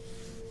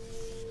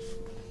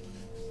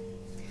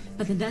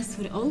 But the dust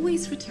would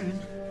always return,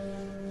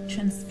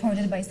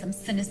 transported by some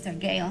sinister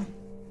gale.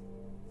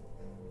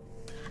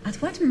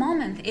 At what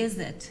moment is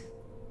it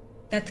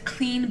that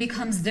clean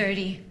becomes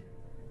dirty?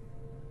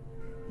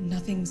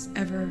 Nothing's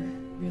ever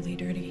really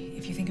dirty,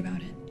 if you think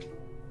about it.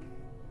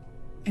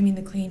 I mean,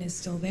 the clean is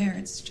still there,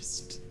 it's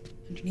just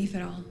underneath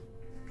it all.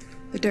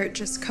 The dirt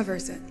just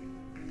covers it.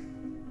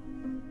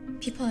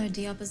 People are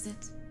the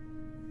opposite.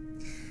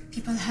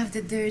 People have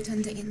the dirt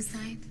on the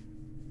inside.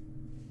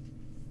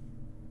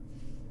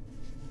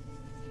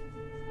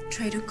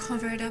 Try to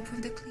cover it up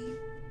with the clean.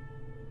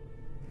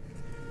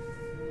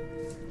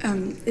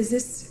 Is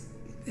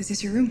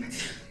this your room?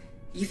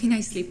 You think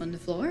I sleep on the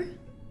floor?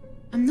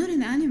 I'm not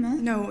an animal.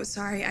 No,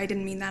 sorry, I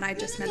didn't mean that. I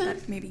just meant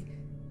that maybe.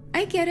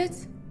 I get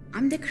it.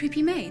 I'm the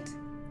creepy maid.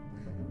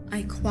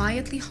 I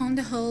quietly haunt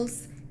the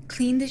holes,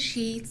 clean the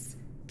sheets,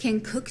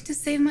 can cook to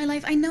save my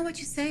life. I know what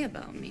you say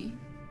about me.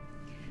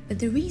 But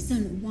the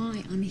reason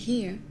why I'm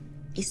here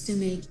is to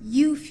make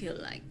you feel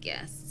like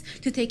guests,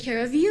 to take care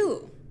of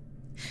you,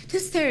 to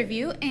serve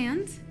you,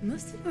 and,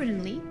 most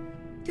importantly,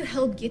 to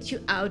help get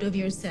you out of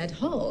your sad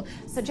hole.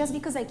 So just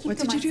because I keep What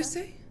to did you myself... just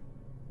say?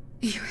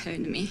 You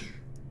heard me.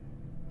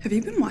 Have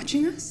you been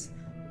watching us?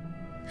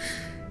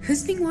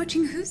 Who's been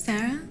watching who,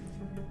 Sarah?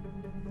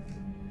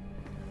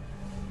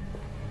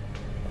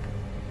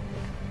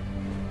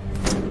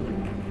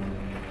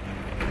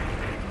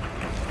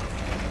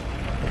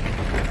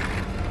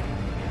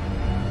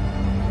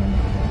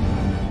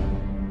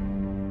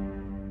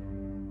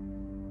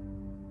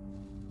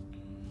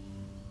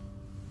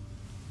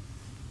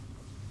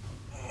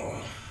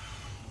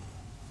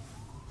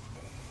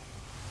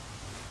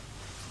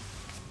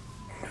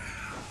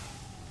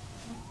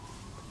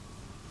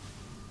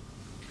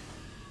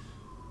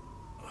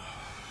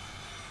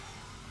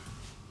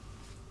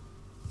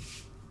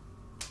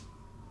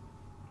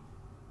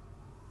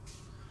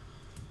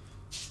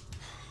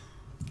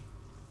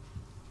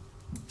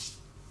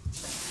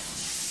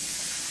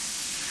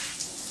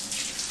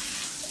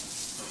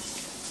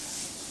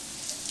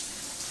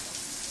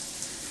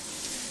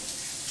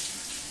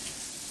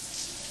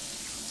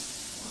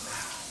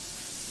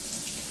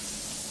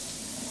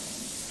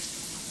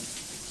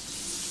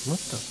 What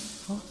the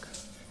fuck?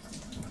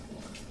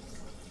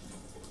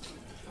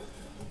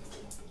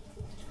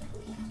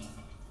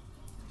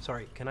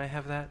 Sorry, can I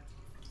have that?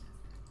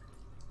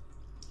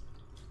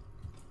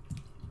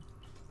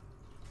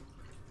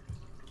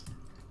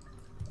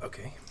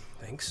 Okay,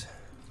 thanks.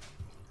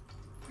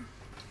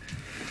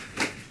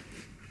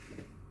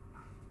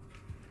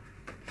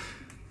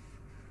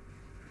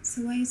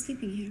 So why are you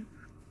sleeping here?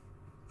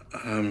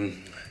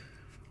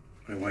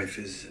 My wife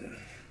is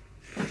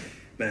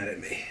mad at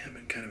me. I've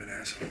been kind of an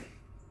asshole.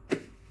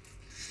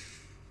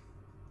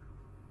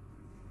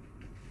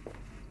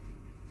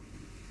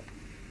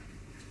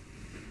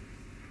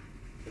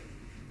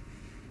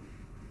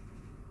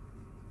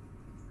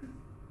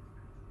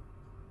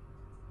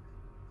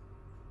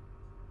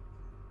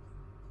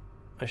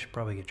 I should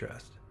probably get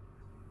dressed.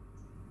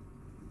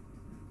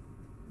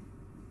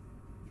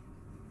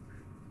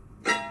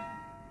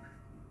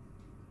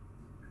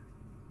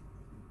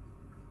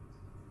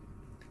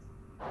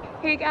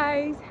 Hey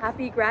guys,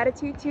 happy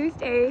Gratitude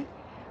Tuesday.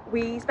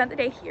 We spent the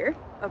day here,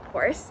 of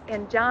course,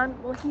 and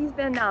John, well, he's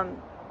been good.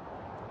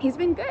 He's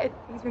been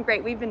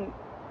great. We've been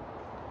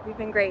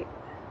great.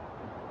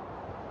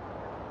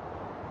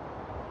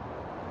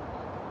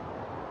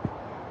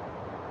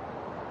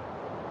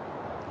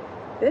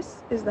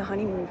 This is the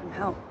honeymoon from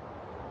hell.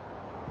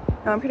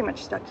 Now I'm pretty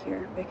much stuck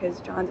here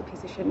because John's a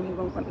piece of shit and he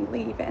won't let me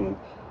leave, and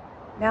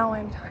now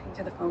I'm talking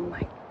to the phone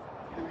like,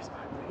 I'm gonna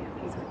respond, but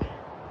yeah, he's okay.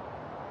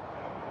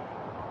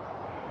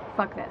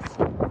 Fuck this.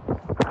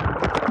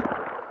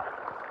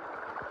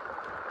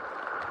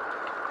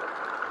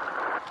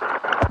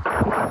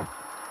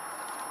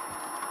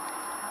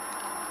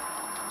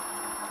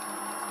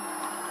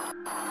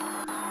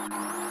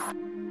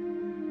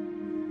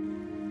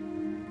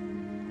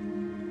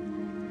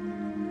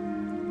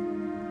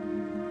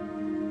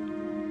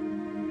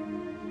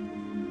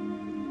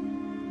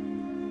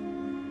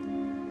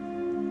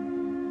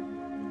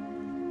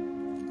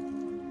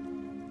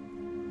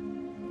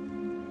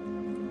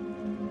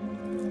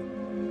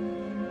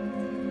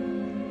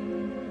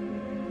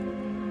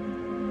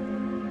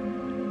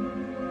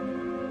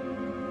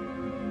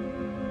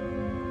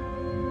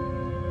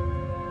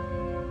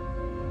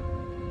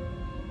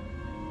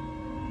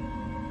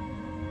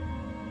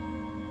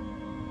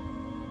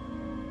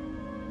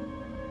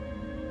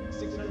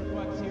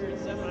 $600 here and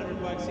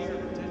 $700 here,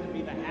 pretend to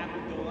be the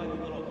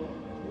happy-go-lucky little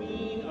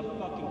queen of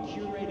fucking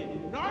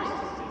curated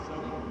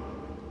narcissism.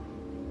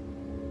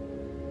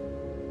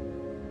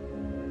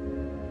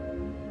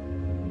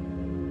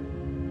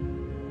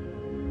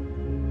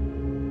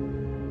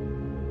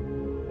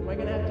 Am I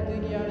gonna have to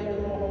dig you out of your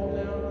little hole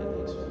now? That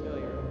looks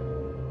familiar.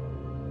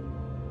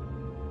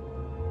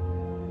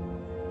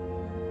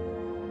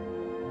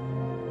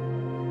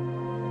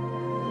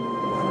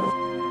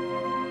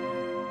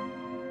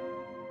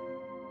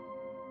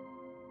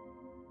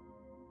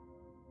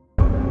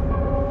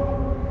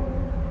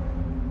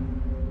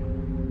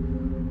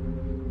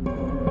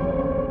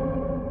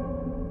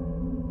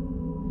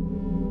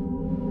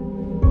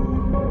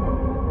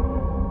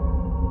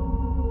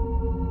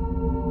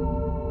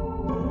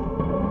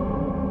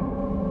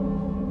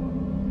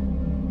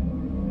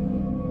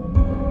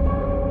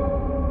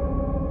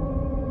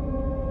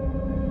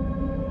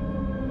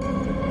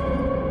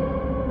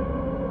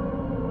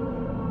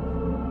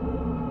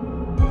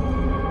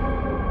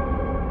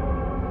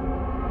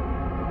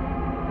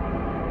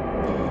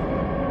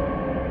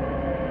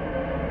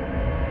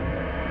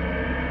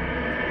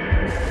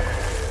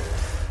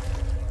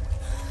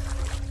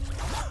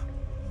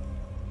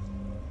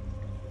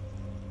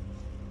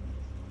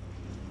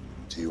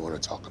 Do you want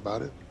to talk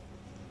about it?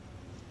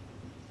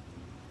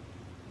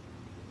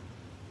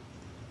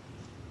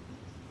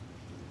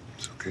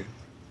 It's okay.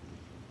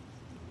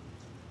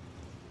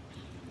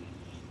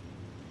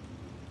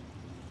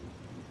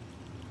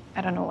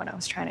 I don't know what I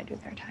was trying to do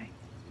there, Ty.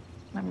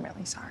 I'm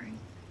really sorry.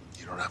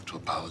 You don't have to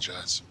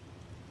apologize.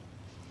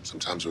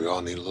 Sometimes we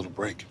all need a little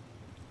break.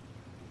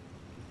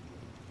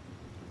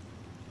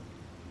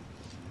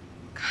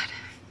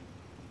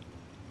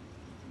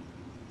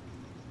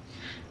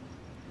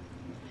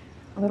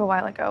 A little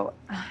while ago,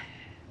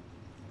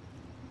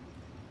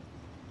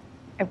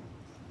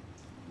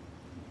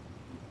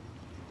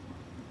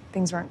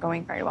 things weren't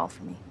going very well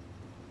for me.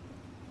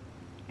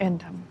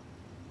 And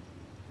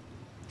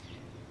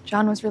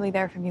John was really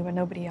there for me when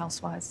nobody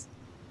else was.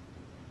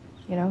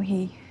 You know,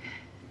 he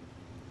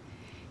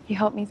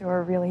helped me through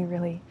a really,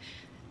 really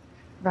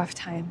rough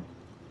time.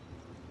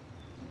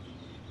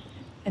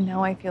 And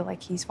now I feel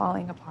like he's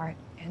falling apart,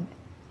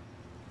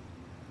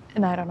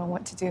 and I don't know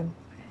what to do.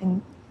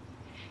 And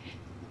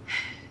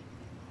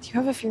do you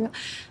ever feel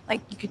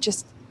like you could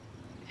just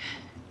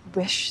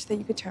wish that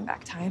you could turn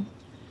back time?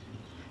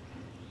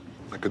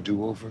 Like a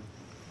do-over?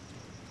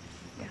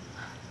 Yeah.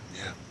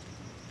 Yeah.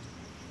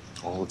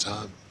 All the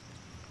time.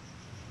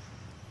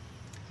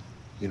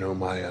 You know,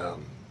 my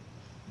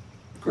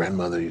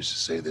grandmother used to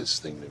say this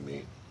thing to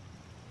me.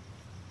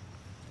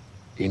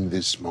 In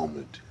this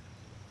moment,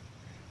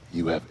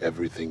 you have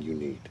everything you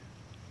need.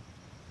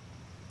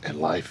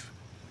 And life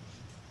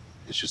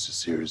is just a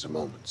series of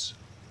moments.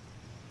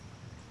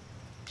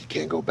 You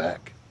can't go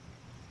back.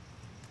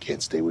 You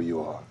can't stay where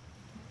you are.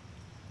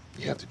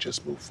 You have to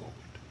just move forward.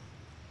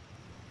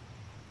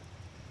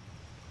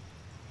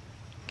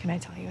 Can I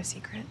tell you a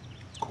secret?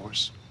 Of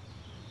course.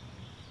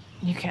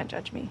 You can't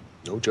judge me.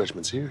 No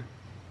judgments here.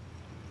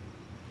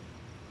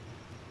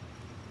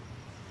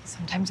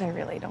 Sometimes I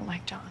really don't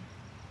like John.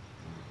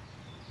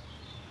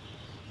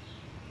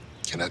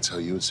 Can I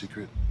tell you a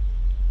secret?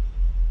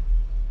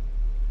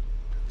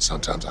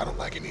 Sometimes I don't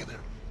like him either.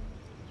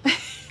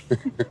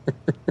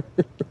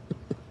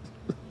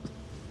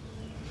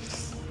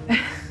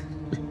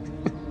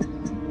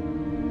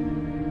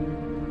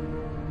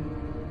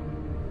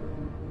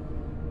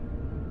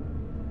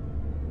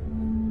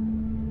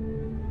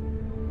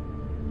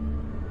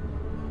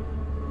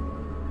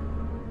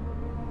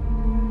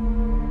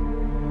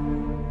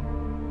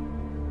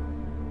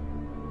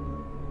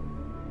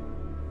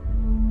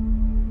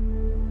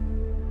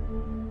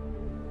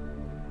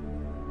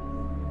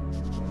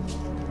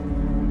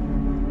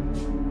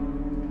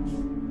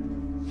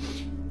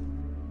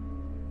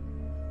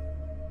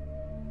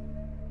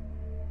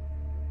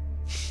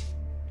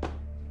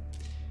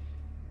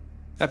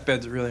 That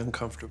bed's really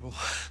uncomfortable.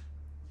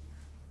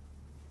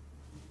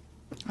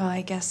 Well,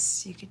 I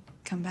guess you could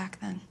come back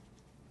then.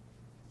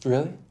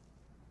 Really?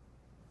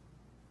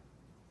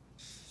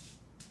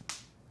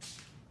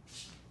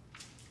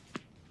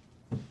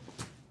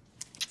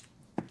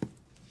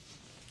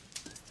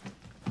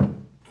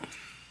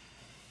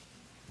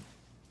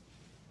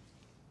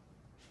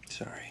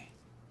 Sorry.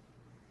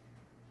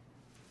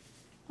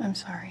 I'm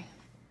sorry.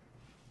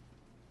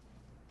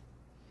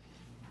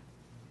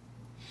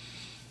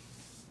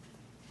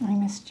 I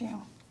missed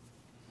you.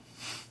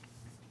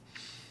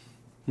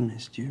 I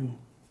missed you.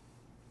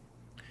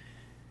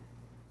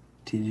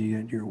 Did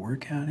you get your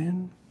workout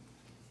in?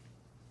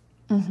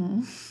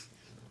 Mm-hmm.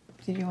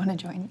 Did you want to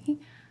join me?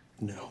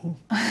 No.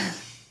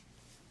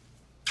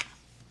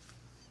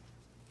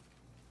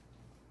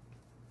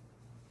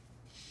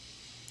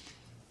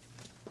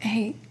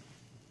 Hey,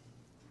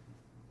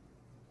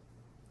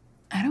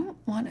 I don't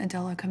want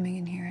Adela coming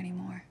in here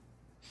anymore.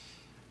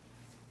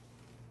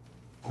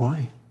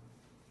 Why?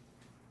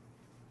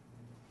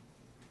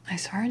 I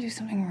saw her do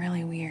something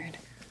really weird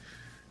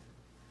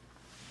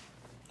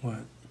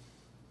What?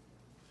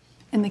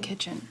 in the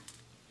kitchen.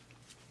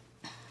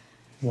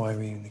 Why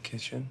were you in the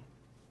kitchen?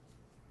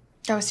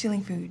 I was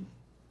stealing food.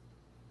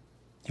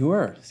 You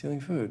were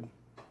stealing food.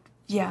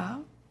 Yeah?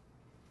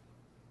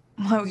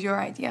 What was your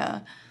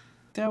idea?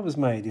 That was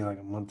my idea like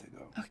a month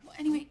ago. Okay, well,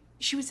 anyway,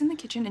 she was in the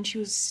kitchen and she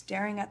was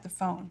staring at the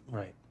phone.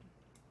 Right.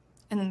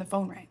 And then the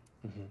phone rang.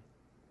 Mm-hmm.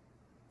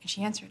 And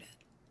she answered it.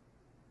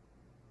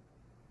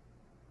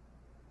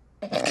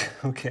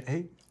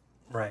 Okay.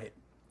 Right.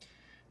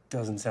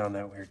 Doesn't sound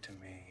that weird to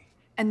me.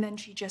 And then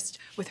she just,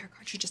 with her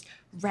card, she just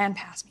ran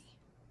past me.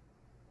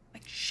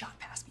 Like, shot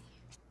past me.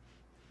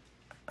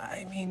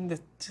 I mean,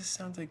 that just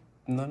sounds like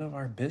none of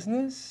our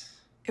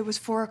business. It was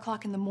 4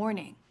 o'clock in the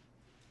morning.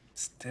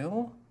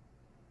 Still?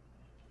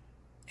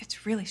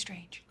 It's really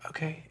strange.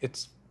 Okay,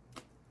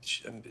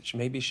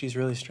 maybe she's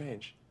really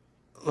strange.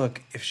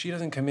 Look, if she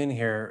doesn't come in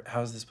here,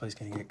 how's this place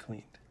gonna get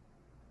cleaned?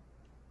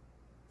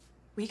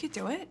 We could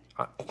do it.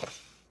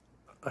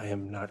 I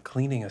am not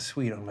cleaning a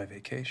suite on my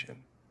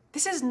vacation.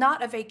 This is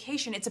not a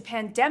vacation, it's a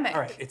pandemic. All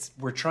right,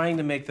 we're trying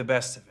to make the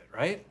best of it,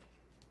 right?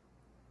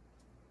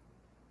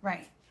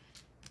 Right.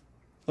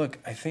 Look,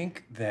 I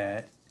think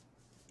that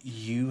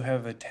you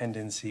have a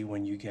tendency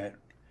when you get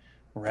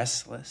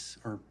restless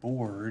or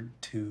bored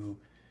to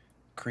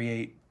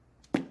create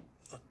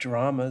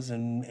dramas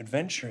and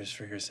adventures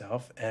for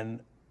yourself, and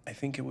I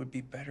think it would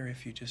be better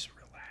if you just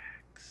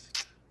relax.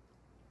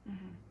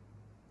 Mm-hmm.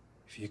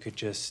 If you could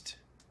just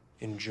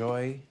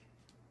enjoy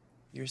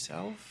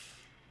yourself.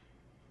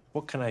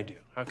 What can I do?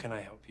 How can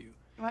I help you?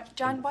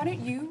 John, why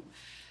don't you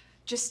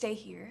just stay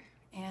here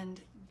and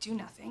do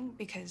nothing,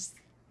 because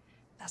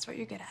that's what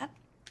you're good at,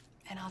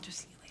 and I'll just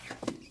see you later.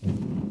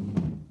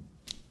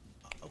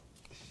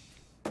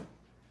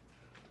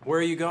 Where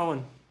are you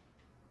going?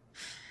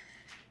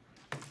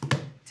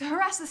 To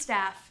harass the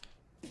staff.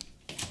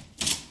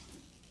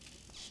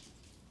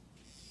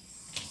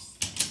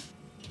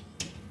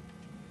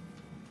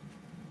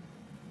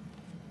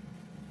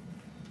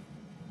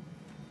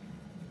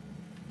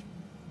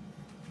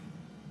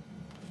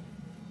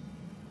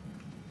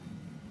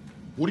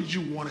 What did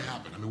you want to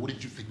happen? I mean, what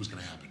did you think was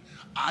going to happen?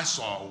 I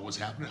saw what was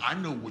happening. I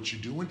know what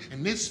you're doing,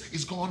 and this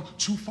is gone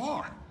too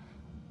far.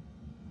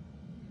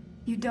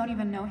 You don't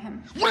even know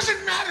him. What does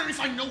it matter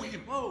if I know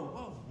him?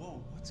 Whoa.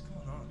 What's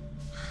going on?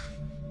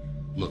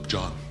 Look,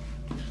 John,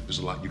 there's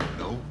a lot you don't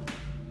know.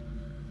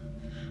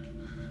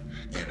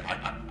 And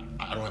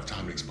I don't have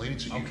time to explain it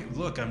to you. Okay,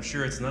 look, I'm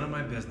sure it's none of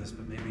my business,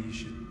 but maybe you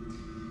should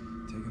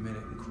take a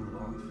minute and cool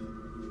off.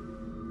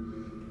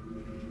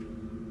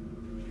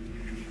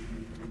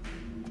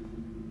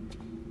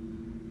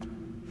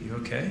 You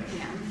okay?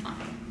 Yeah, I'm fine.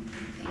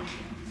 Thank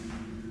you.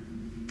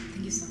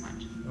 Thank you so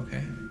much.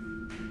 Okay.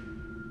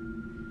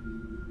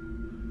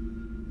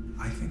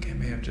 I think I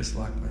may have just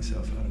locked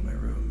myself out of my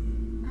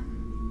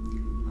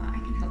room. Well, I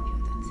can help you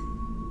with that.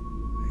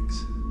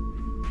 Thanks.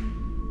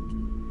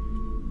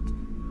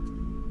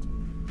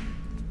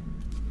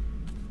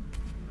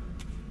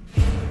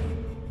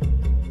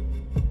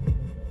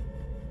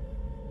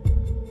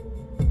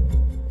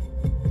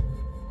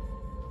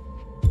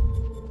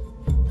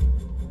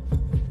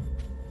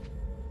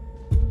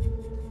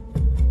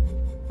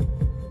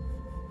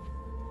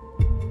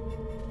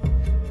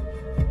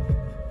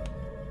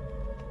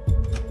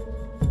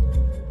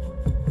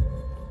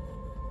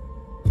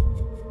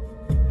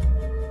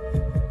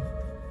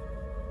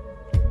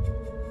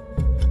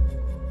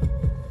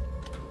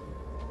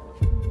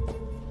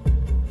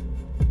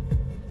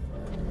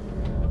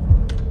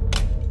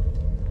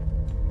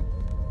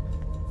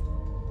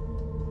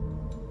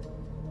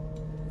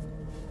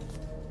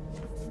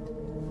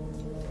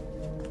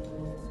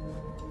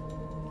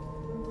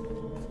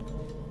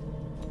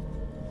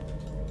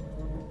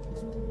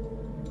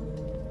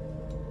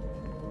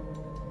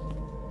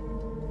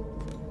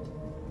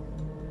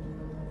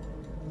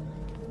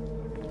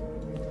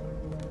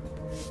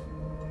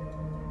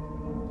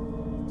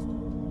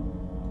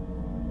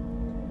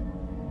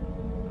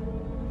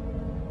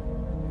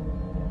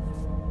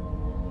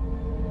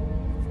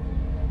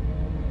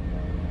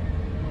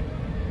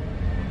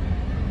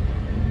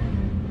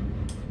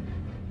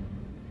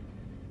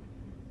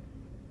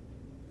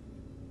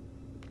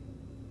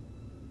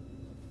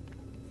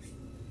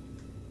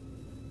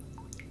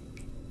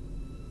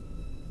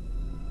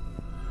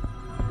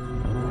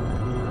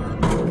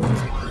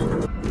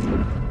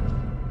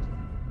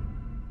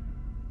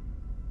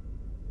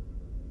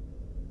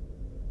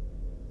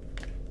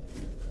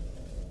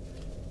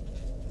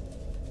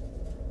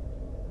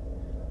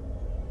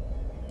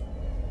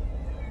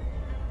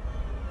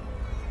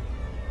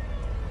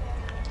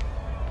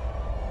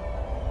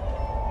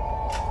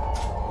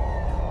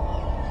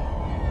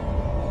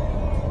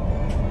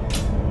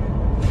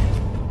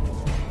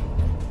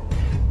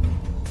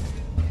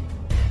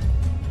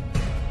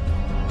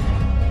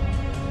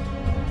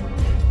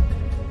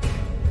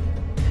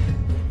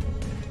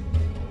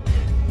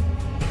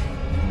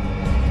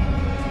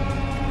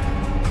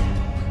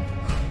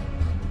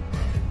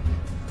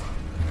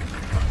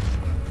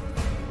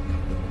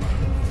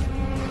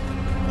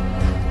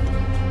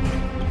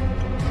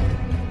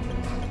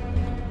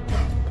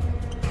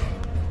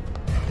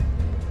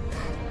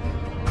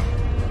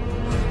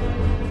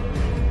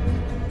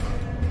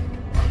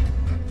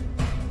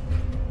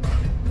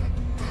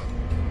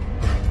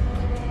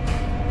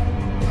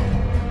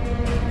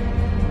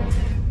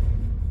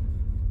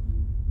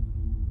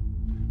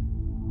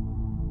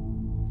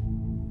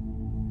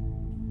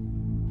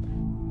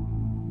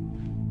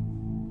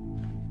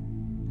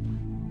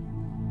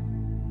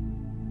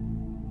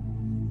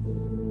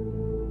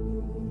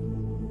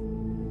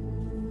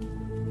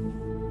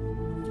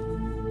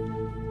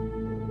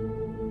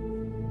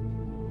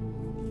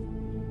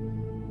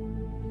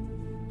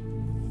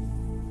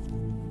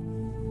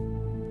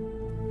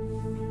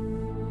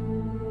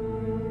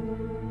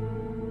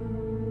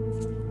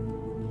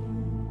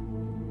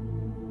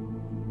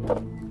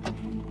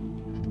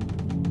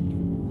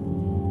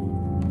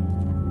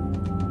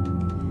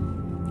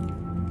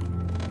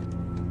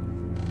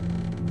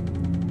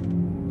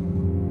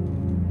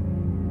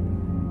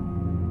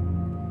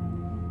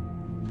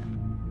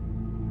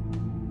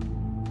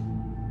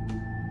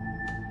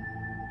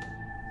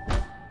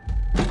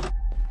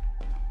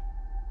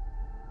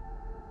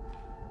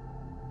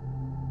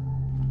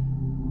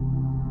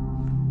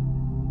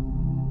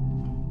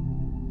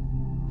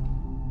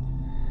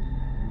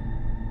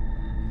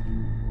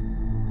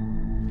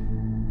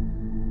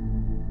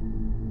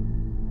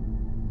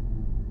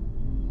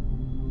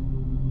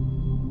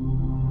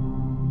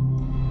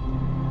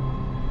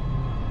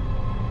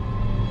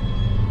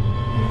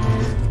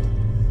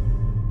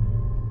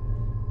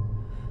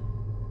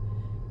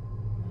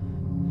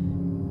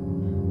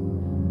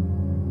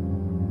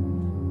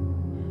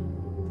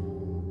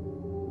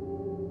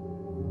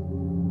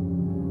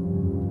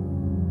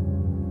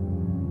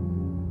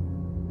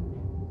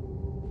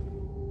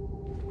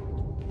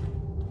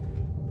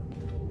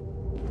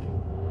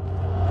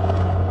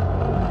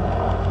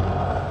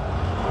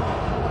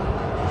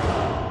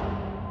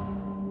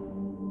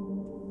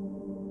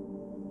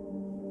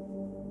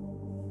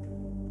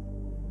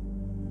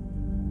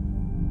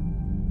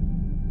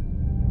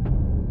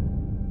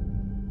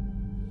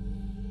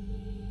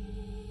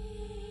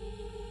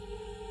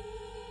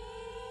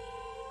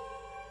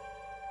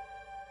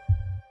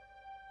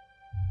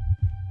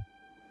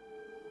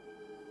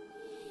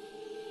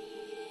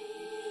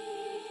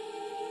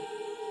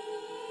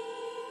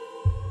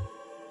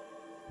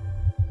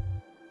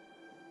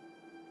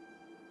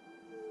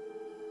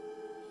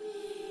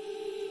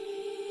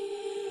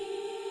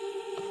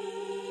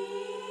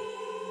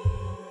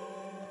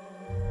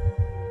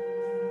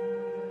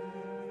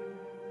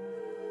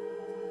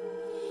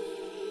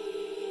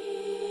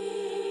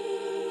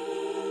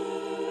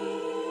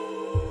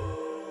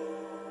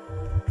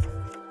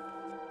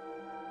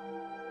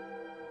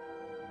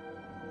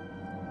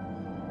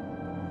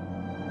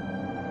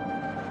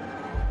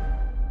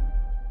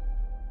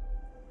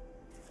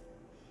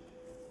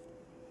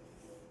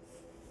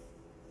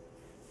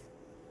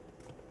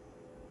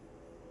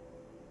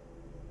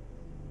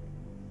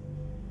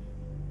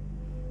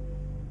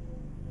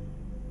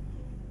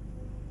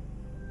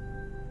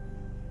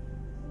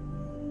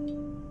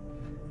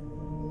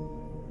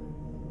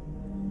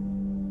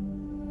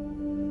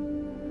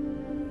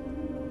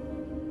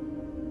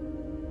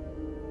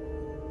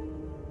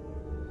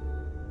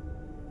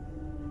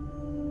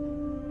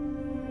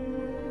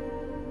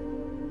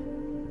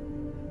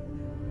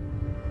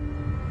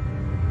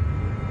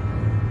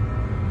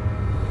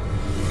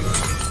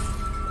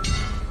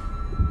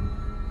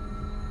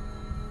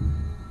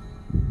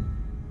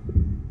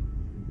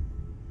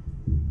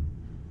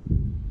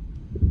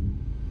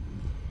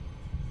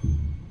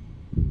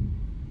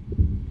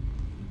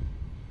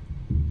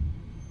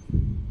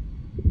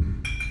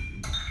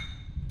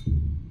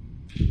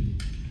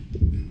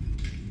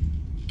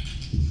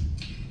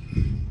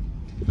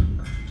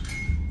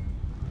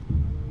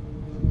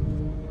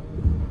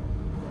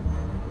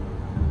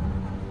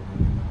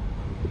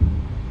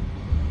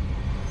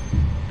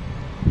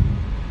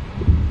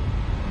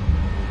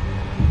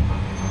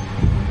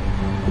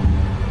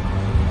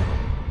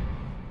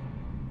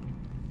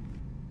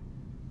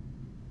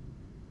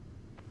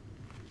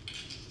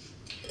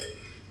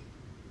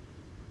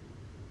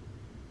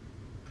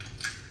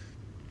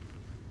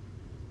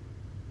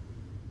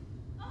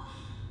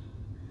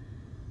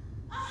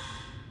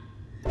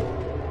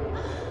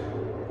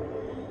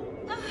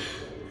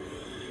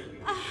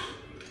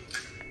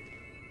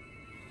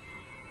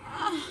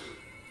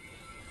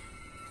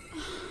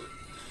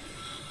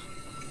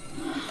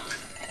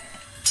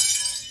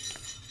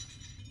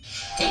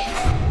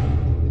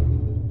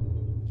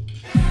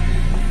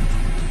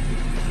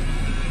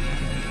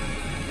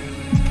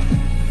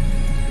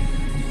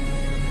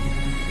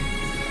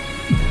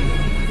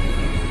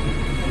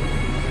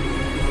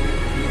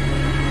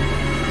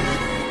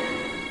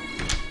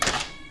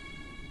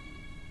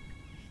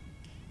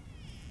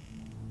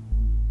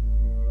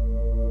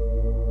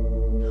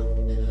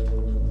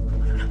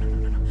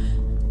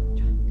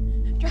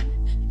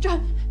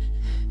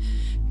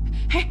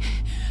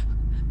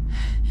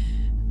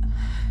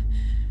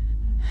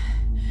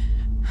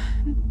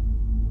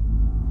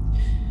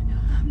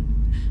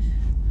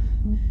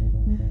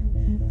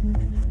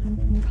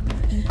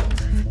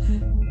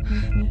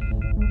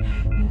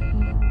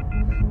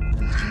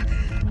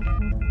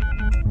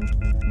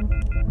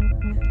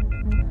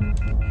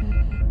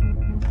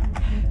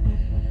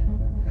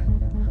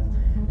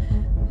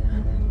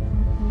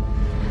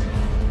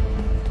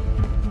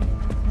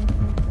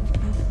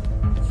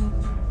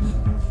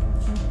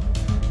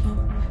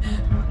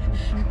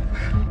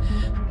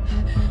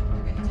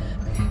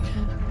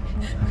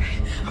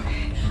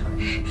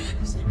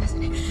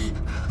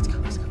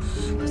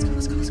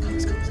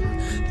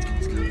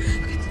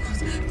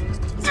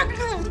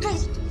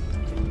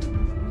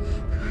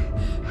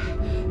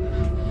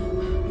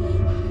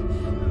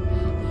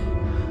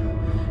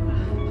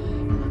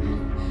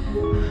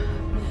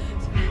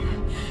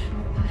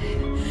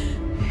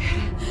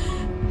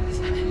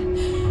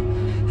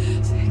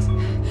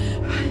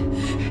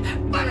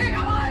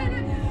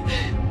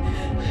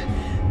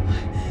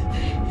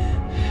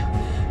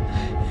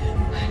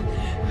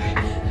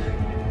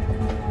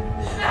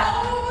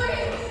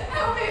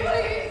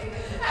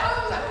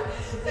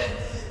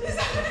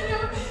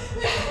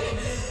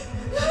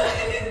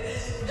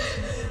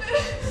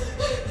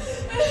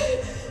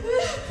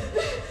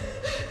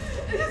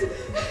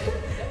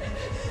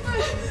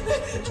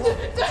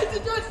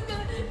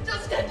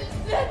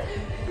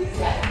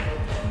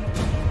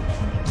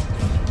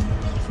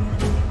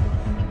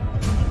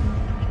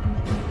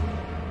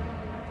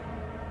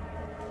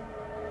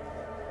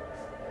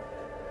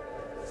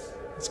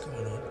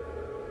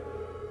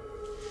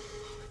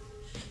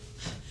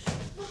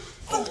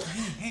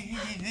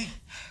 hey.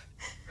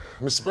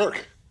 Mr.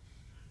 Burke.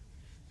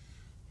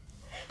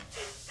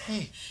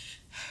 Hey.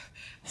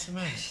 What's the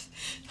matter?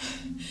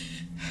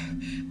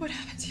 What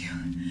happened to you?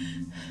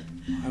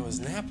 I was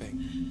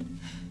napping.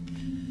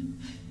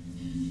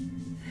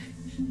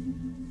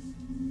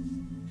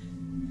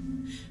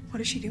 What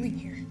is she doing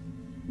here?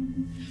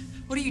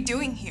 What are you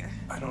doing here?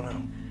 I don't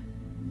know.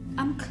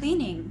 I'm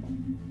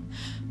cleaning.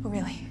 Oh,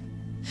 really?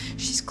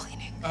 She's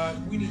cleaning.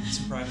 We need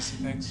some privacy,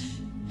 thanks.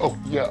 Oh,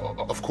 yeah,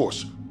 of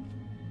course.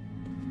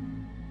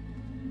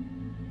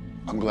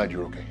 I'm glad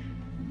you're okay.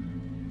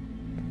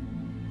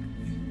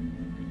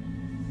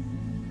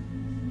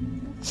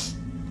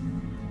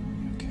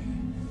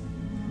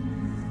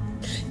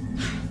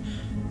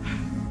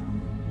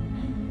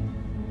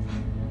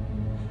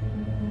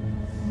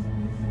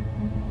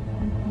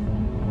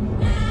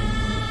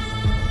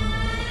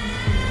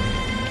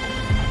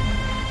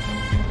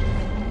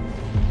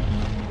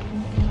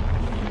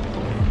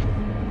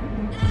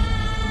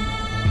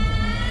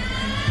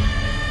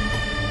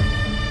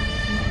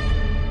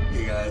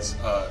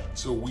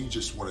 So we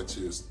just wanted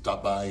to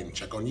stop by and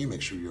check on you,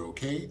 make sure you're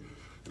okay,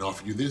 and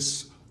offer you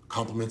this,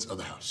 compliments of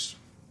the house.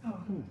 Oh,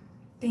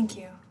 thank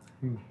you.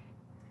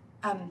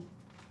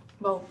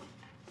 Well,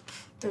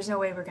 there's no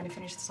way we're gonna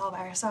finish this all by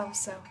ourselves,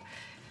 so.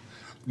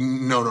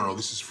 No.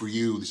 This is for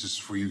you. This is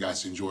for you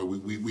guys to enjoy.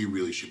 We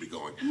really should be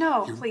going.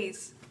 No, Here-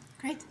 please.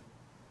 Great.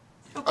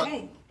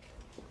 Okay.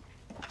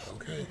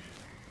 Okay.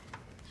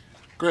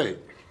 Great.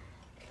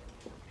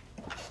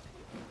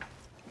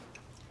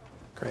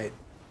 Great.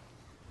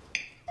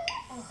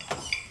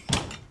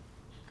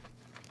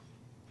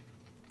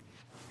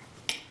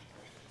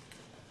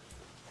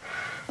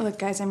 Look,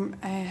 guys, I'm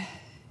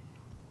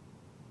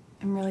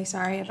really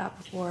sorry about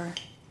before.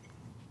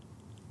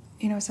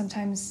 You know,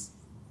 sometimes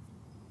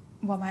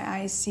what my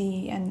eyes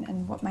see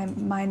and what my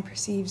mind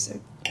perceives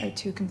are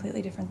two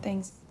completely different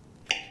things.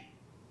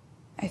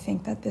 I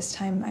think that this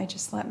time I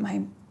just let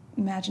my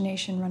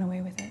imagination run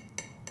away with it.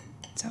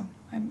 So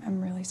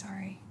I'm really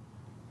sorry.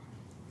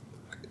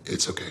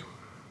 It's okay.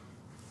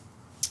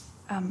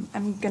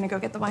 I'm gonna go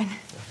get the wine.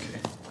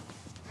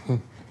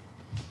 Okay.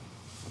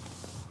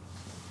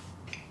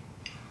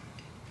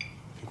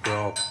 We're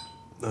all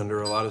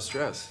under a lot of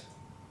stress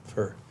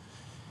for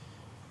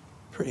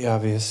pretty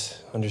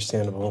obvious,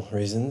 understandable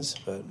reasons,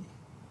 but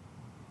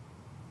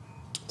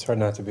it's hard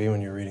not to be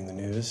when you're reading the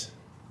news.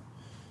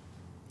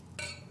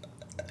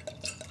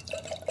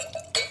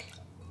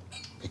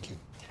 Thank you.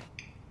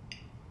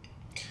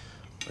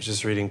 I was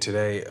just reading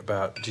today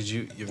about,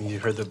 you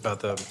heard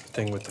about the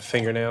thing with the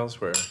fingernails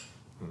where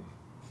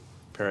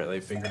apparently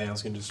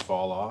fingernails can just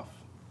fall off?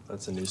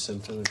 That's a new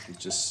symptom. If you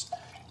just,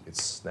 you'd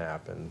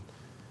snap and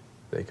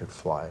they could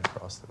fly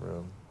across the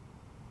room.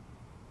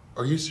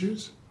 Are you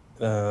serious?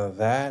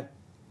 That,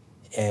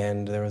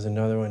 and there was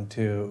another one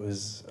too. It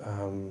was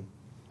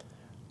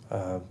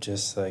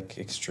just like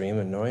extreme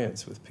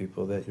annoyance with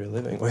people that you're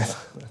living with.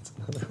 That's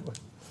another one.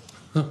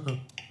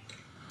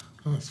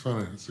 Oh, that's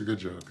funny. It's a good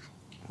joke.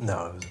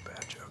 No, it was a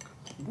bad joke.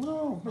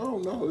 No.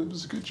 It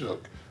was a good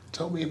joke.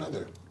 Tell me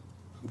another.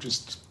 I'm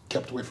just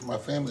kept away from my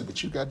family,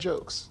 but you got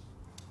jokes.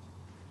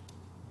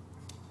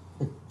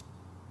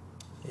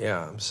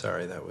 Yeah, I'm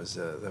sorry. That was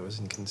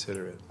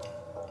inconsiderate.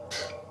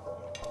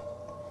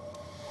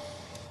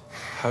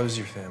 How's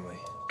your family?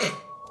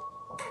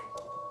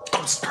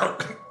 I'm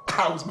sorry.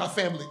 How's my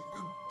family?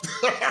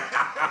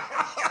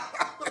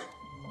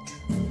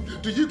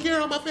 Do you care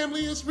how my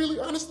family is, really,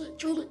 honestly,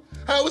 truly?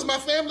 How is my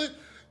family?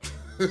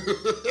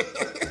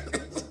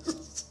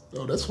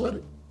 Oh, that's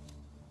funny.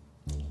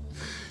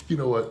 You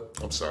know what?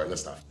 I'm sorry,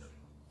 let's not.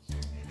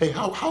 Hey,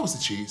 how's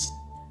the cheese?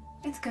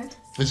 It's good.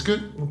 It's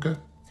good? Okay.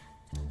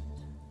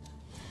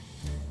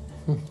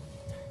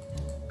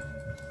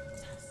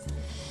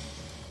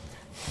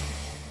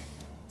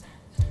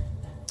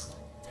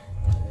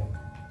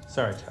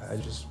 Sorry, Ty.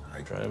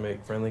 I'm trying to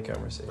make friendly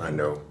conversation. I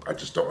know. I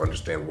just don't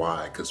understand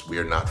why, because we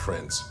are not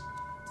friends.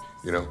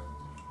 You know?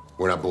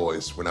 We're not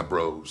boys. We're not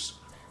bros.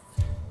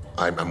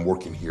 I'm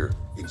working here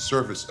in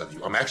service of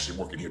you. I'm actually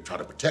working here trying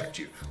to protect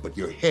you, but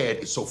your head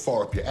is so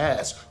far up your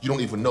ass, you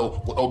don't even know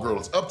what old girl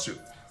is up to.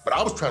 But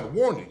I was trying to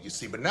warn you, you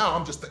see, but now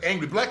I'm just the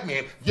angry black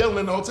man yelling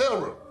in the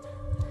hotel room.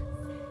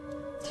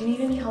 Do you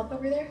need any help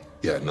over there?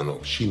 Yeah, no,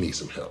 she needs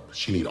some help.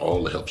 She needs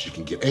all the help she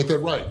can get. Ain't that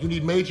right? You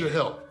need major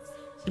help.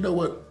 You know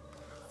what?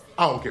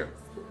 I don't care.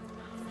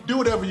 Do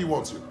whatever you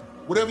want to.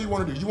 Whatever you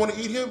want to do. You want to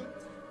eat him?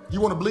 You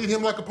want to bleed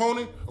him like a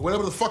pony? Or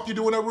whatever the fuck you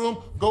do in that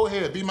room? Go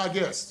ahead, be my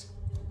guest.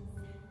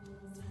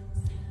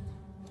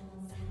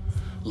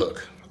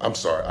 Look, I'm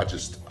sorry. I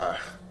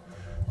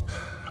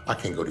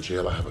can't go to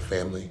jail. I have a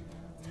family.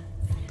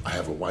 I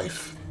have a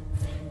wife.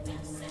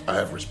 I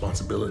have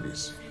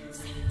responsibilities.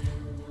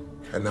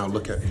 And now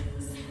look at me.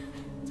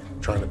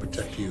 Trying to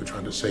protect you,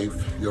 trying to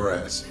save your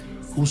ass.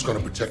 Who's gonna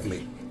protect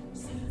me?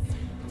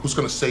 Who's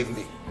gonna save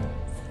me?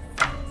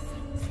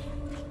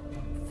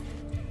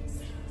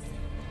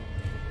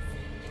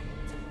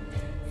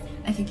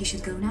 I think you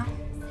should go now.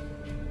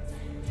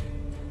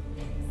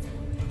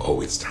 Oh,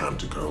 it's time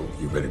to go.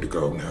 You ready to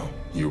go now?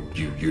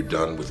 You're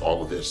done with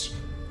all of this?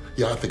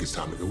 Yeah, I think it's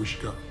time to go. We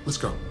should go. Let's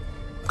go.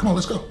 Come on,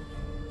 let's go.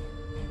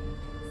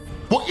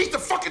 Well, eat the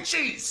fucking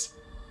cheese!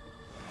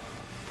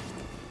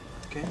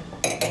 Okay.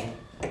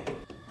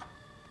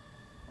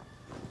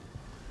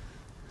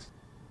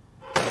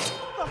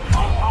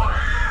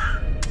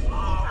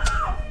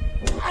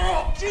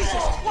 Oh, Jesus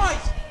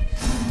Christ!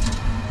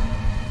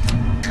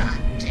 God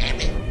damn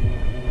it!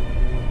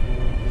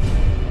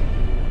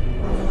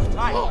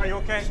 Hi, are you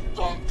okay?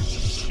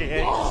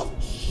 Shit. Oh.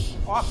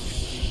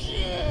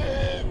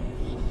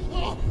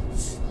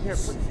 Here,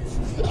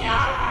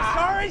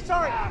 sorry.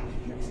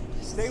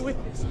 Stay with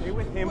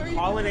him.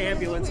 Call an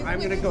ambulance. I'm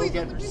gonna go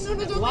get her.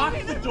 Lock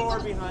the door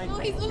behind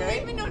you,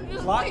 okay?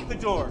 Lock the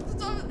door.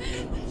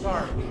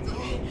 Sorry.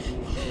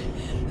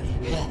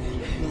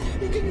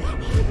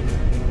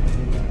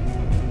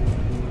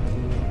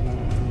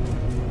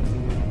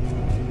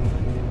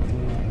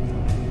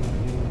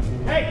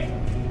 Hey!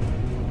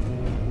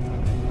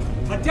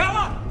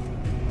 Adela!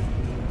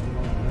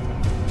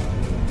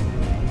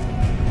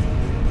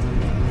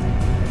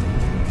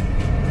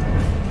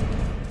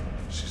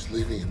 She's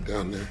leaving him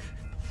down there.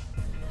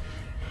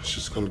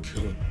 She's gonna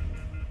kill him.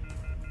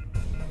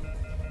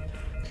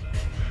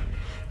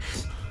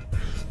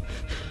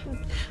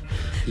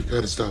 You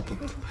gotta stop him.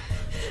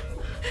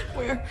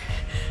 Where?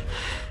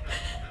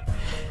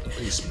 The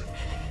basement.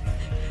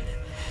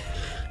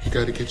 You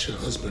gotta get your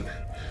husband.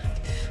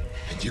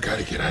 And you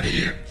gotta get out of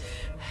here.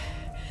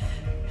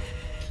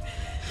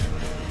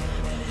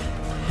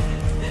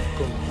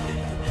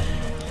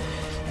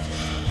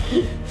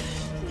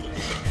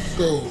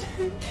 Go.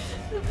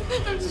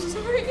 I'm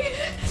sorry.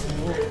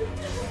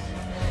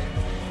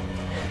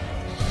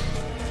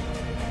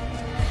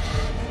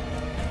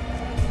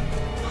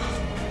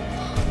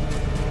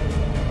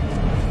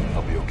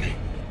 I'll be okay.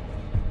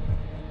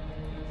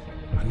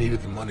 I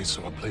needed the money,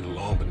 so I played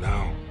along, but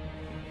now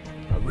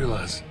I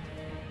realize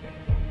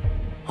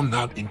I'm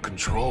not in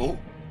control.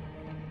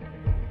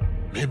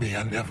 Maybe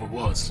I never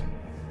was.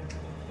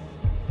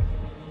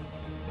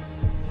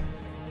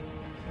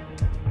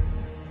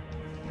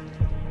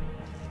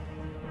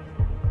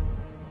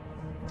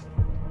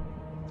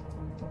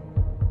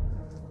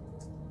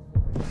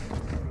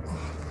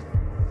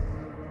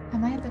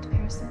 Am I a good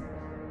person?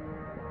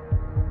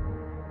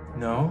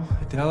 No,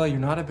 Adela, you're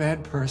not a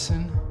bad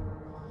person.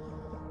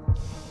 I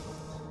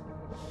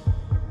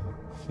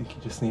think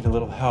you just need a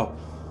little help.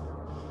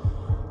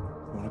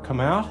 You want to come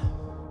out?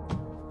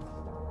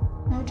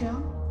 No,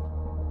 John.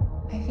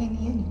 I think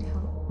you need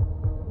help.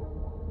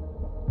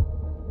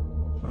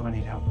 What do I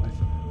need help with?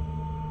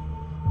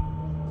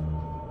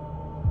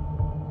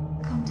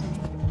 Come to me.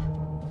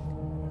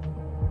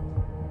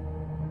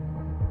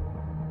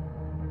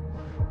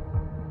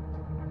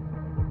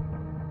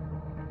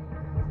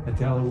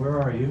 Adela, where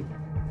are you?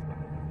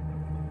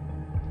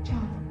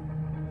 John,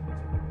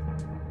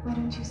 why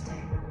don't you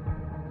stay?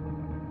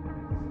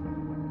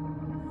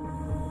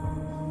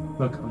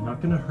 Look, I'm not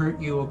gonna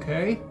hurt you,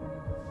 okay?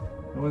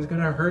 No one's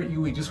gonna hurt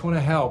you, we just want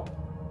to help.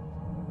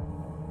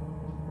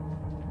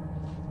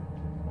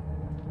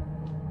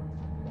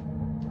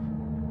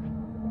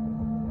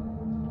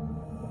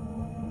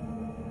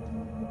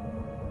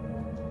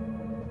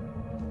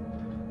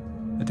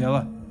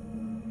 Adela.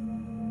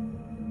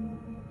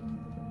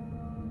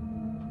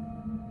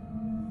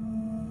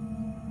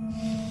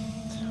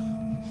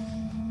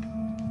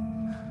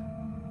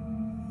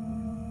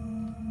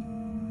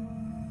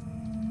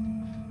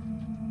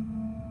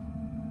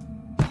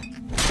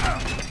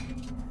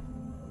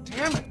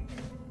 Damn it!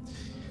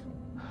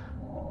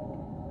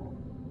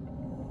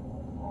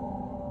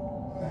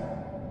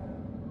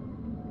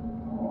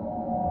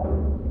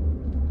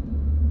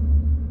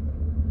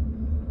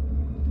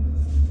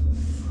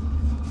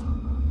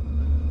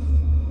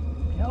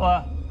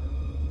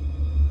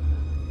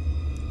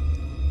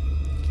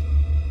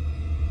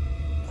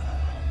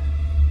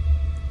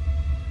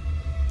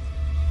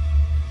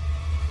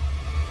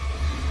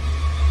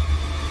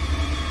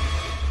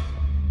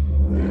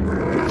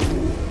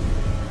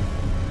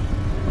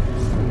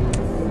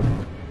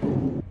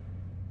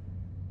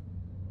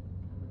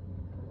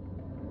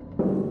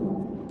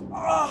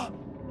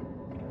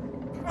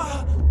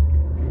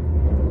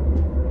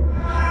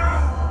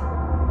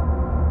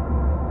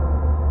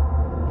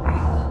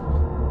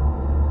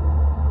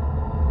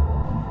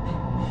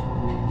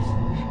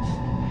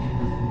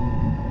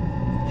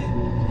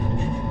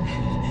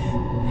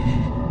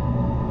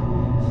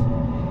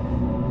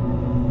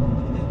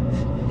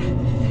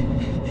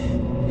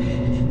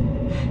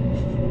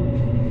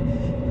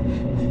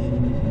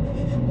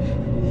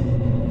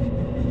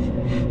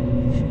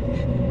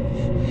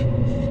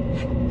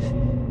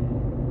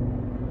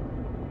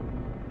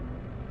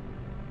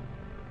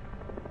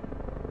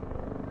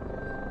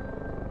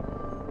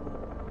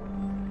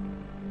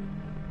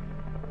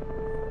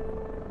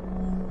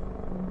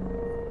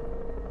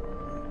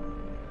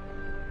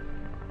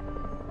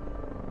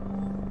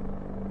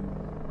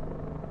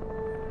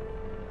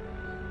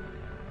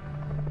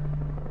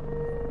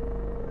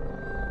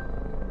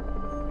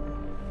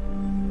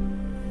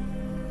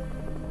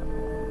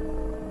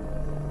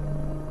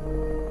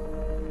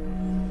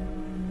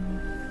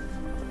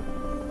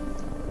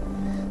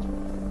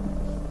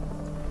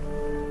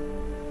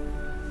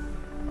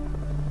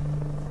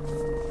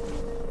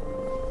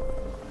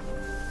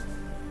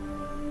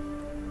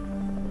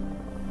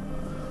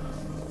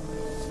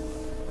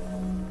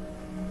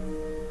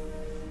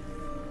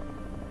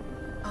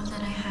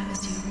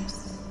 is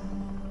yours.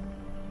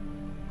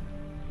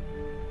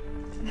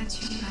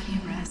 Let your body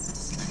rest,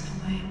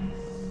 slip away.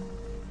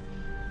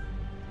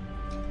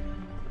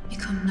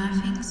 Become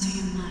nothing so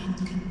your mind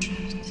can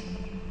drift.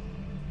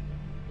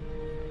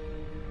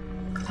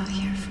 I'll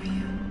hear for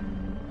you.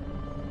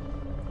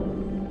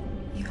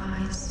 Your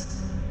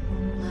eyes,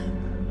 moonlight.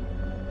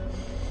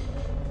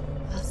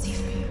 I'll see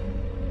for you.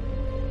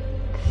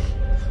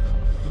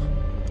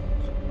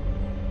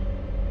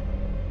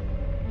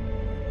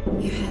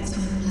 Your head's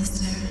will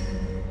blister.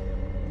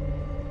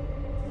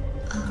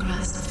 I'll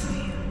grasp for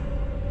you.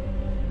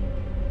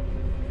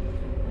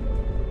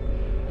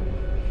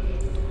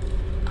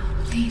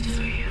 I'll bleed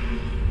for you.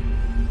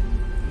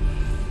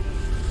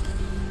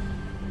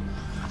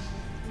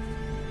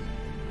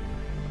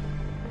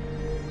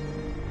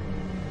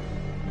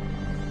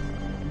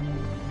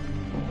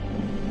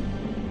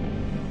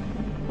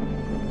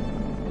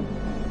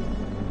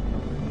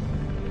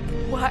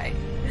 Why?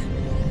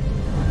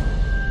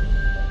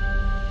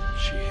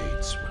 She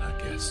hates when our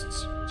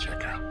guests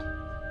check out.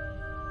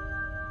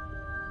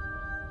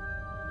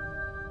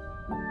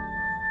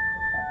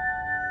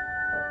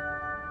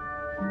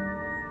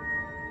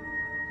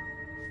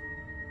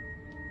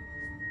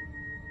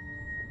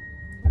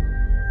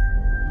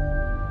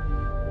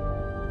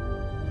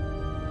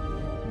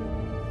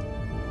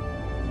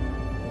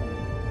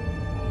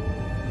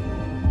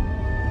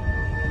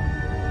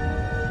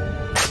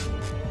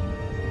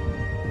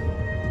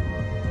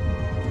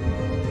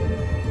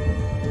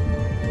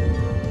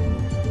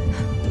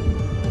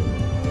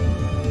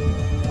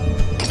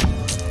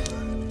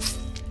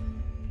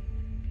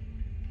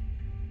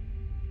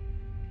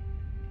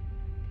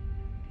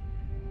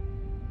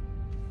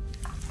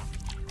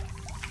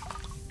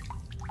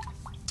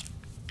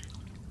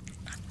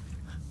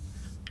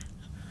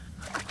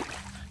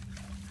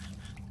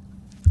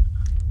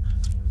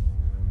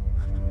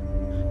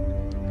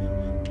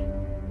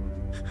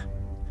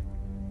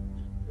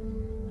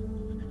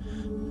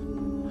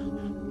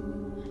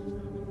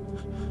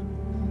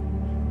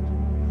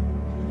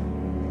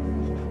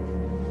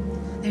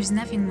 There's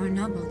nothing more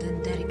noble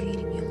than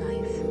dedicating your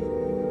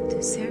life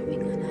to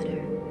serving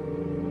another.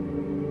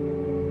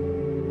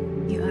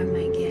 You are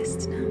my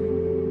guest now,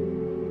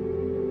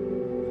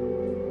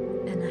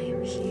 and I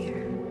am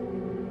here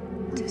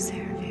to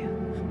serve you.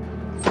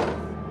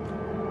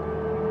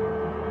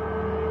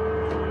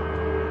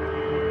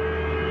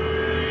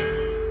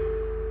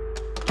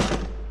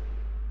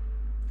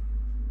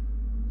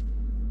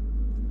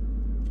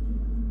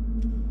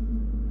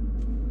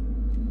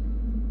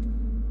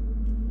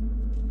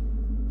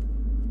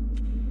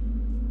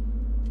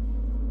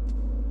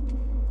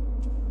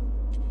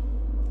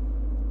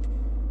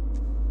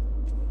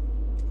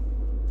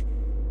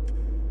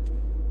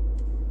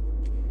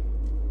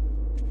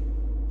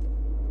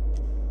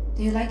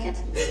 Do you like it?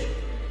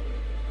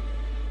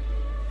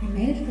 I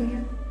made it for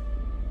you.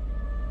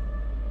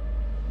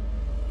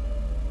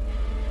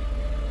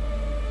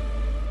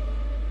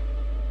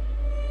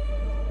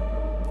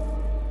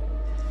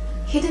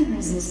 He didn't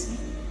resist me.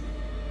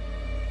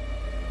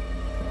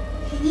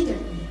 He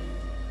needed me.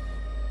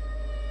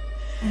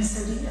 And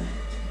so did I.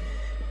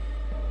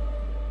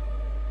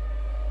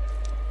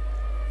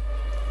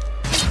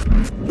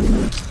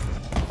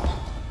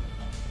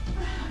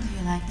 Do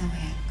you like the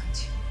way I cut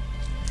you?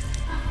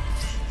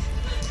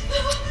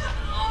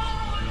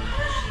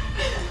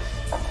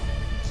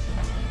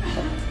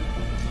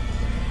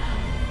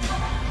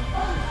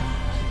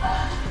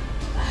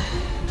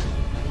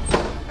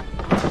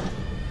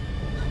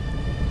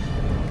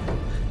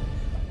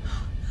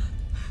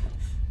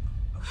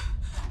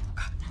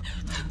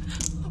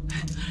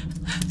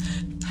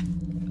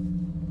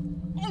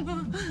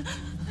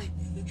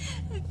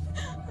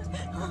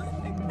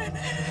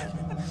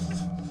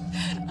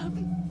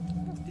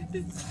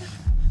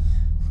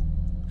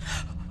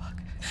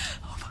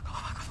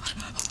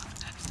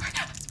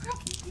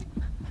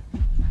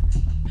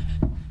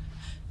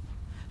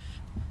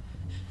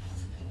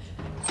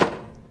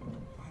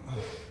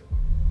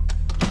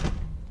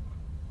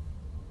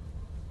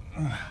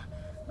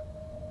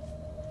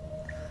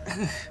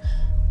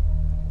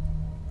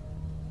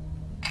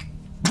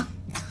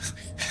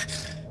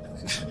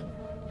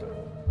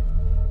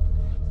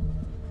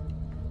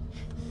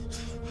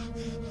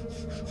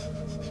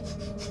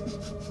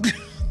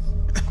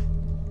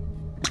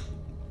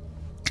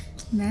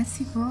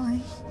 Messy boy.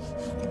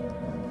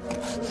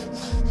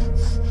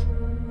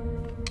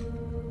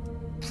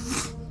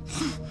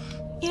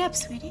 Eat up,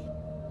 sweetie.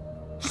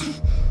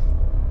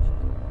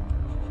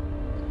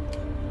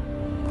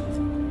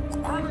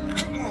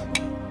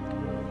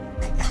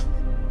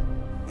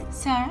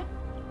 Sarah?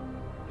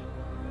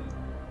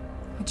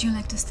 Would you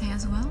like to stay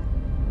as well?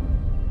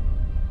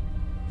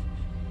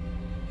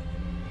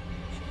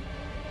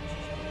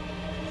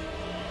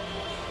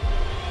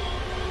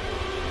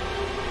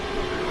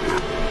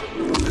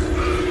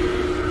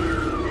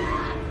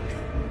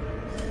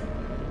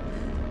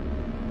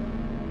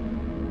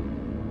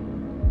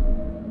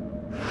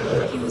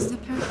 He was the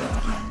perfect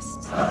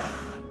guest.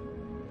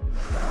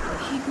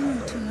 He grew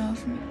to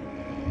love me.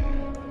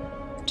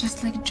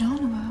 Just like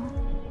John will.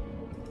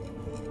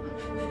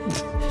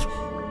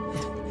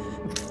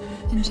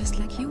 And just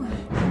like you will.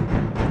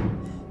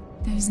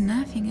 There's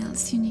nothing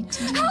else you need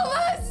to do. Help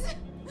us!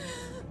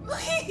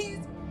 Please!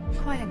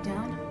 Quiet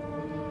down.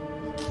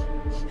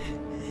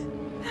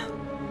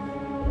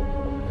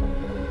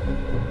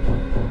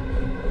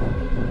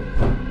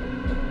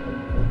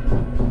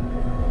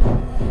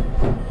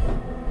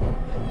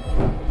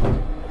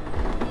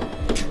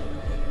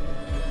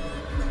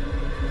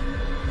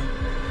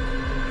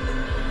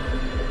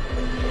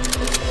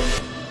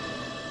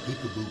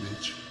 Peekaboo,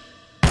 bitch.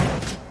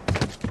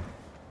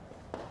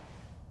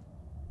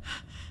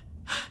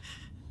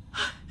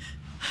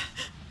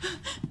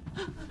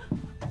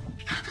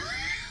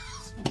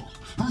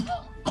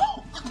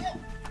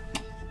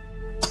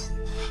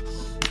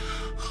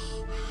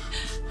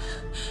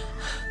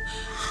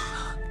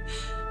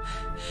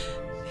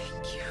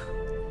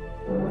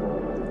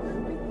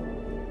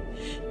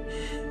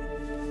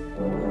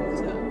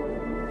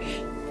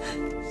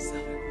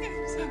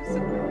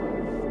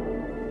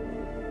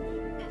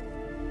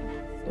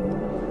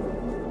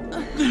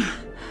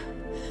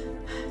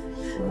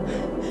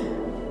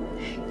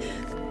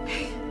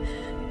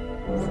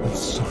 I'm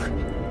sorry.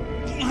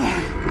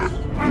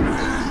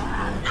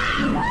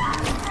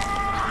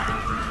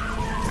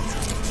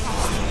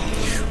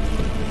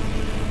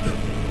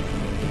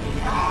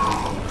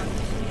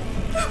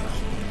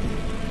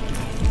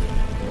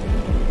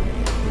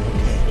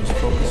 Just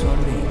focus on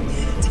me.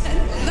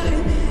 10,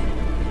 9,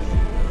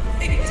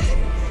 8,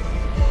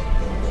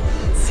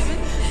 7,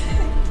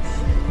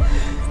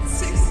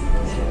 6,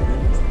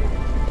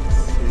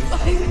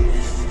 5,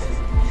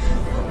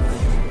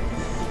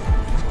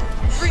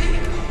 3,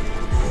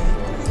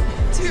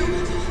 2,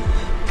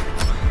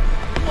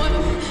 1.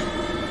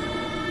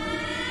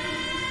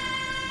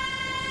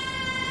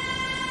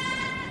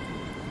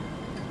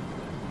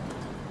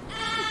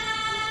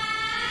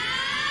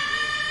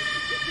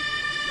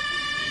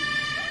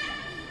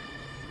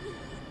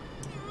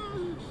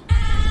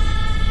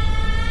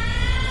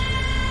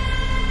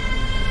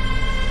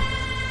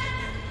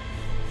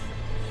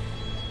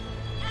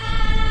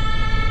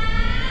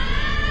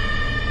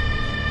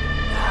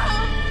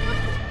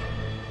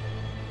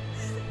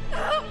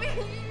 Help me!